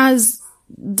weren't as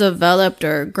developed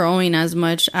or growing as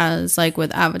much as like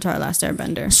with Avatar Last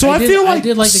Airbender. So I feel like I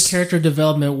did like the character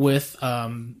development with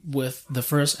the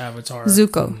first Avatar.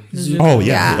 Zuko. Oh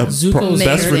yeah, Yeah. Zuko's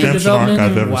best character redemption arc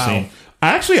I've ever wow. seen.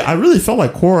 I really felt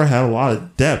like Korra had a lot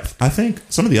of depth. I think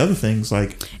some of the other things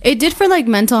like It did for like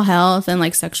mental health and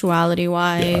like sexuality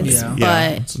wise,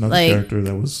 but it's another like character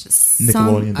that was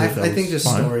Nickelodeon. I did that think was just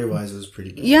fine. story wise, it was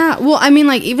pretty good. yeah. Well, I mean,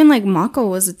 like even like Mako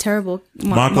was a terrible.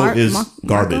 Mako is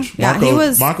garbage. Yeah, he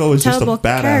was. Mako is just a terrible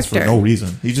badass for character. no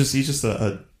reason. He's just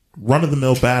a run of the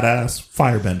mill badass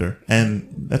firebender, and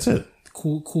that's it.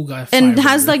 Cool guy. And firebender.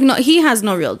 has like he has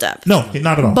no real depth. No,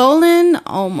 not at all. Bolin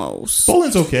almost.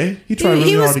 Bolin's okay. He tried really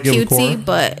he was hard to get with cutesy, Korra.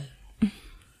 but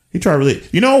He tried really.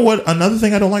 You know what? Another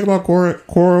thing I don't like about Korra.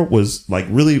 Korra was like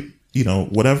really,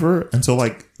 whatever until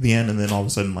like the end, and then all of a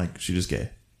sudden, like she just gay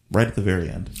right at the very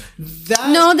end.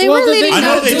 no, they were leading. I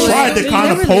know up they to tried it. to kind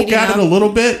They of were poke leading at it up. a little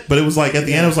bit, but it was like at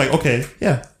the end, it was like, okay,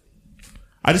 yeah.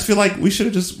 I just feel like we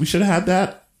should have had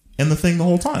that in the thing the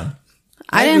whole time.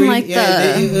 I didn't agree. like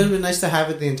it would have been nice to have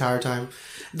it the entire time.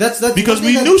 That's Because one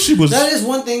thing we knew she was- That is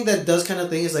one thing that does kind of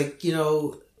thing is like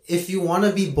if you want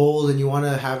to be bold and you want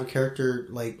to have a character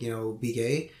like be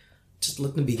gay, just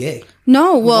let them be gay.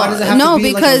 No, well, why does it have no, to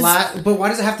be because but why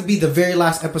does it have to be the very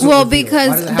last episode? well, reveal? because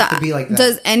why does it have to be like that?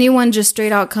 does anyone just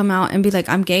straight out come out and be like,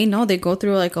 "I'm gay"? No, they go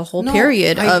through like a whole No,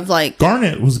 period of like,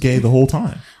 Garnet was gay the whole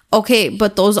time. okay,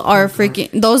 but those are freaking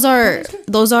those are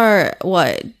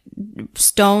what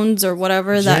stones or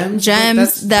whatever Gems?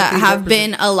 gems But that they have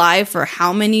been alive for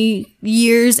how many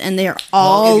years and they're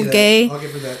all gay. I'll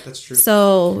give her that. That's true.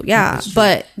 So yeah,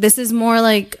 but this is more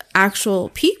like actual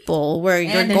people where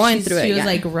you're And then going through it. She was yeah.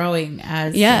 like growing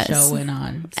as Yes. the show went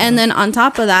on. So. And then on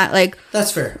top of that, like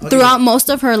That's fair. I'll give throughout her most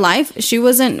of her life, she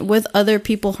wasn't with other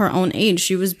people her own age.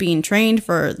 She was being trained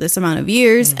for this amount of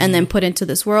years and then put into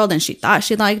this world. And she thought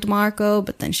she liked Marco,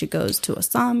 but then she goes to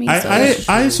Asami. So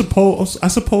I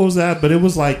suppose that, but it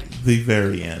was like the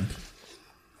very end.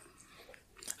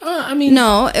 I mean,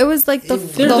 no, it was like the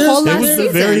whole last season. It was the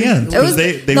very end. It was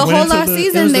they the whole last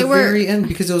season. It was they the were very end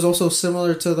because it was also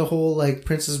similar to the whole like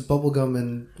Princess Bubblegum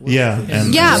and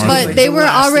but they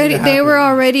were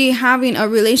already having a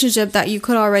relationship that you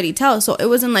could already tell. So it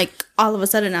wasn't like all of a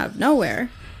sudden out of nowhere.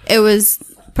 It was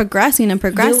progressing and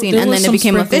progressing, and then it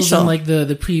became official. In, like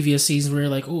the previous season, where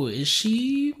you're like, oh, is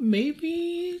she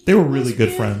maybe? They were really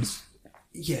good friends.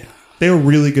 Yeah, they were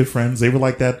really good friends. They were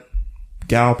like that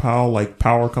gal pal, like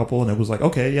power couple, and it was like,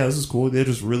 okay, yeah, this is cool. They're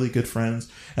just really good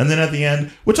friends. And then at the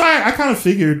end, which I kind of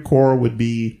figured Korra would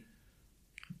be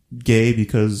gay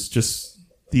because just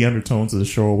the undertones of the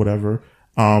show or whatever.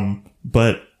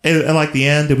 But at like the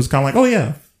end, it was kind of like, oh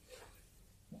yeah,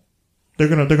 they're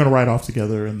gonna ride off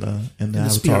together in the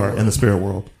Avatar in the spirit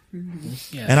world.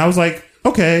 Mm-hmm. Yeah. And I was like,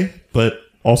 okay, but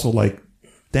also like,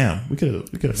 damn, we could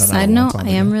have done that. Side note, I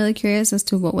am really curious as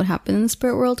to what would happen in the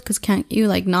spirit world, because can't you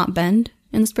like not bend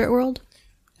in the spirit world?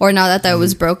 Or now that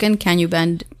was broken, can you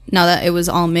bend? Now that it was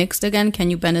all mixed again, can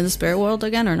you bend in the spirit world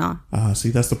again or not? See,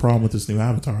 that's the problem with this new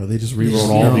Avatar. They just rewrote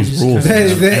all these rules.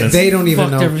 They don't even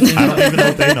know. I don't even know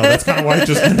if they know. That's kind of why it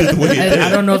just ended the way it did.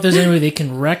 I don't know if there's any way they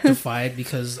can rectify it,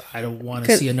 because I don't want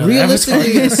to see another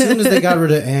realistically, Avatar. as soon as they got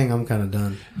rid of Aang, I'm kind of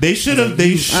done. They should have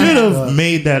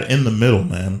made that in the middle,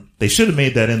 man. They should have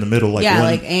made that in the middle. Like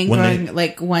like Aang growing,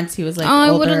 like once he was like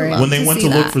older. When they went to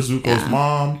look for Zuko's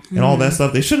mom and all that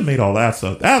stuff, they should have made all that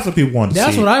stuff. That's what people want to see.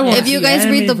 That's what I want. If you guys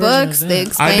read the books, they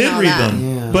explain I did read that.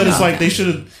 them, but it's like they should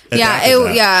have.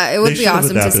 It would be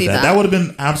awesome to see that. That would have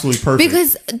been absolutely perfect.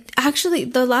 Because actually,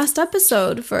 the last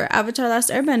episode for Avatar: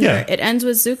 Last Airbender, it ends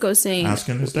with Zuko saying,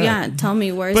 asking his dad, "Yeah, tell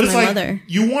me where's my mother."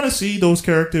 You want to see those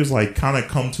characters like kind of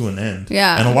come to an end.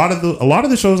 Yeah, and a lot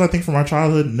of the shows I think from our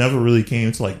childhood never really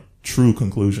came to like true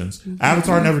conclusions. Mm-hmm.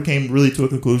 Avatar never came really to a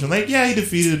conclusion. Like, yeah, he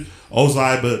defeated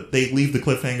Ozai, but they leave the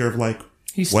cliffhanger of like,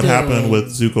 what happened with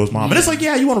Zuko's mom. And it's like,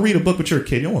 yeah, you want to read a book, but you're a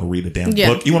kid. You don't want to read a damn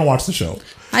book. You want to watch the show.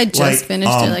 I just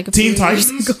finished it like a few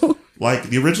years ago. Like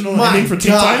the original ending for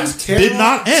Teen Titans did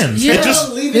not end. Yeah.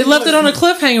 They left it on a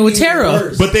cliffhanger with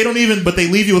Tara. But they don't even. But they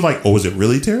leave you with like, oh, is it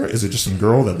really Tara? Is it just some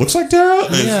girl that looks like Tara?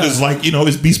 Yeah. Is like,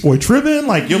 is Beast Boy tripping?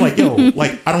 Like you're like, yo,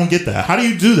 like I don't get that. How do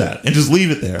you do that and just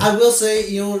leave it there? I will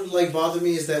say, what like bothered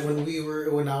me is that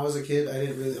when I was a kid,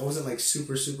 I wasn't like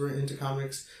super into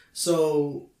comics.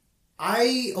 So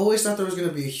I always thought there was going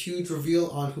to be a huge reveal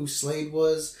on who Slade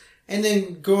was. And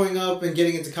then growing up and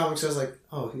getting into comics, I was like,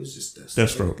 oh, he was just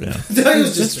Deathstroke, yeah. He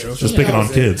was just Deathstroke. Just picking on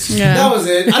kids. Yeah. That was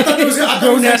it. I thought there was a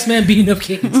grown-ass man beating up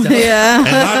kids. Yeah. And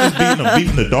not just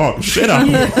beating the dog shit out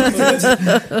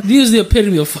of them. He was the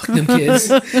epitome of fuck them kids.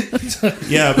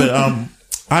 Yeah, but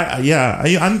I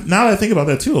now that I think about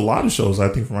that too, a lot of shows I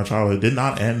think from my childhood did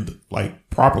not end like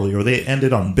properly, or they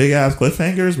ended on big ass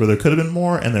cliffhangers where there could have been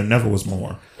more and there never was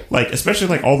more. Like, especially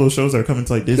like all those shows that are coming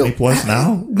to like Disney Plus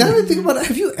now. Now that I think about it,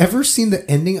 have you ever seen the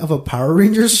ending of a Power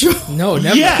Rangers show? No,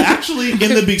 never. Yeah, actually, in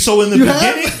the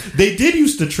beginning, they did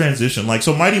used to transition. Like,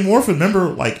 so Mighty Morphin, remember,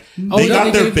 like they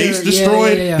got their base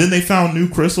destroyed, then they found new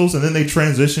crystals, and then they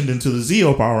transitioned into the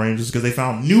Zeo Power Rangers because they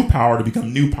found new power to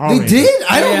become new Power Rangers. They did?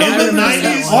 I don't know. In the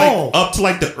 90s, like up to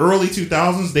like the early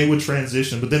 2000s, they would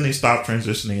transition, but then they stopped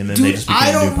transitioning, and then they just became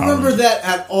new Power Rangers. I don't remember that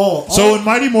at all. So in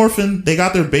Mighty Morphin, they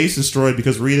got their base destroyed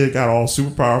because Rita got all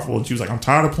super powerful, and she was like, "I'm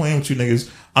tired of playing with you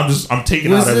niggas. I'm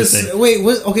taking out everything."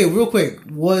 Okay, real quick.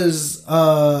 Was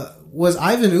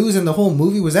Ivan Ooze in the whole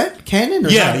movie? Was that canon? Or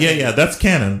yeah, that's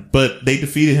canon. But they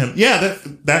defeated him. Yeah,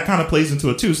 that kind of plays into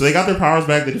it too. So they got their powers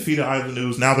back. They defeated Ivan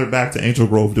Ooze. Now they're back to Angel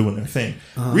Grove doing their thing.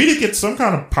 Rita gets some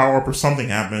kind of power up or something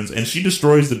happens, and she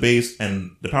destroys the base,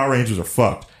 and the Power Rangers are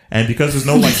fucked. And because there's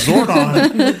no like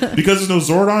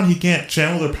Zordon, he can't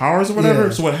channel their powers or whatever.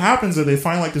 Yeah. So what happens is they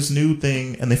find like this new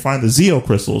thing, and they find the Zeo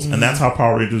crystals, and that's how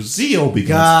Power Rangers Zeo begins.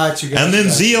 Gotcha. And then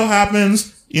Zeo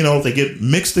happens. They get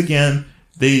mixed again.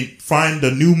 They find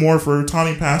the new morpher.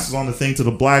 Tommy passes on the thing to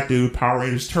the black dude. Power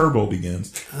Rangers Turbo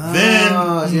begins. Then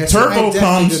Turbo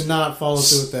comes. Did not follow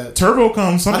through with that. Turbo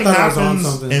comes. Something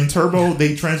happens in Turbo.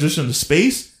 They transition to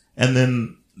space, and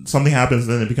then something happens,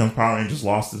 then it becomes Power Rangers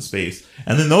Lost in Space.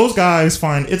 And then those guys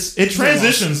find it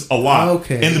transitions a lot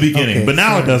in the beginning, but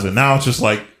now it doesn't. Now it's just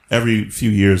like every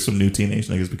few years some new teenage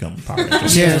niggas become Power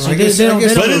Rangers. Yeah, so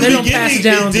they don't pass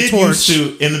down the torch.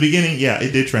 In the beginning,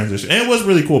 it did transition. And it was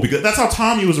really cool because that's how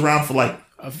Tommy was around for like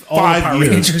 5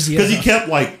 years. Because he kept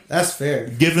like that's fair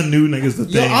giving new niggas the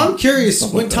thing. I'm curious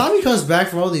when Tommy comes back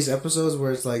from all these episodes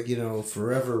where it's like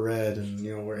Forever Red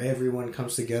and where everyone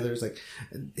comes together. It's like,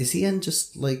 is he in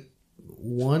just like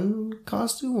one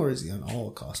costume or is he on all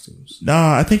costumes?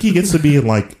 Nah, I think he gets to be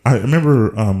like, I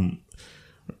remember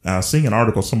seeing an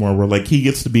article somewhere where like he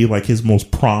gets to be like his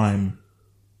most prime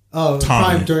Oh, Tommy.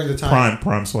 Prime during the time.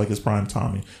 Prime. So like his prime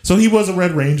Tommy. So he was a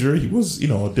Red Ranger. He was,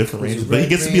 a different Ranger, but he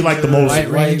gets to be like the most White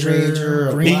Ranger,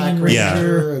 a Green Black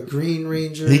Ranger, a Green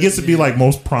Ranger. He gets to be like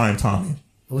most prime Tommy.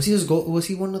 Was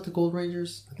he one of the Gold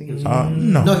Rangers? I think it was.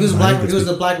 No, he was black. He was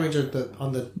the Black Ranger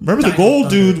on the. Remember the Gold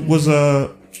dude was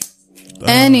a.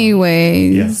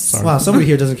 Anyways. Yeah, sorry. Wow, somebody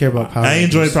here doesn't care about Power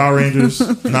Rangers. I enjoy Power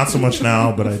Rangers. Not so much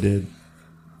now, but I did.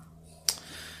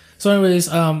 So, anyways,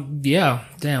 yeah,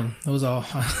 damn, that was an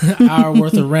hour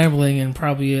worth of rambling and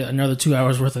probably another 2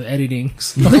 hours worth of editing.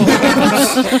 So,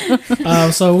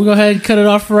 so we'll go ahead and cut it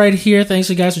off right here. Thanks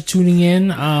you guys for tuning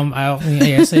in. I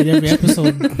say it every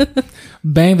episode.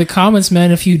 Bang the comments,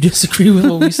 man, if you disagree with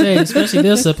what we say, especially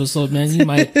this episode, man. You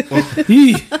might.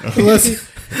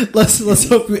 Let's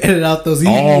hope we edit out those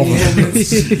emails.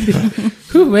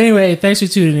 Anyway, thanks for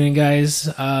tuning in, guys.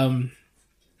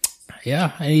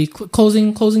 Yeah. Any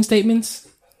closing statements?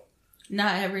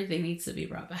 Not everything needs to be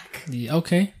brought back. Yeah,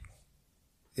 okay.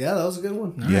 Yeah, that was a good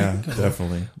one. All right,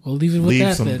 definitely. We'll leave it with that.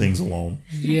 Leave some then. things alone.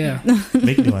 Yeah.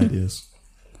 Make new ideas.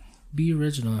 Be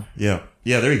original. Yeah.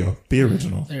 There you go. Be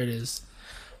original. There it is.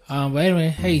 But anyway,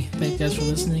 hey, thank you guys for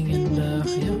listening, and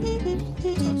yeah, we'll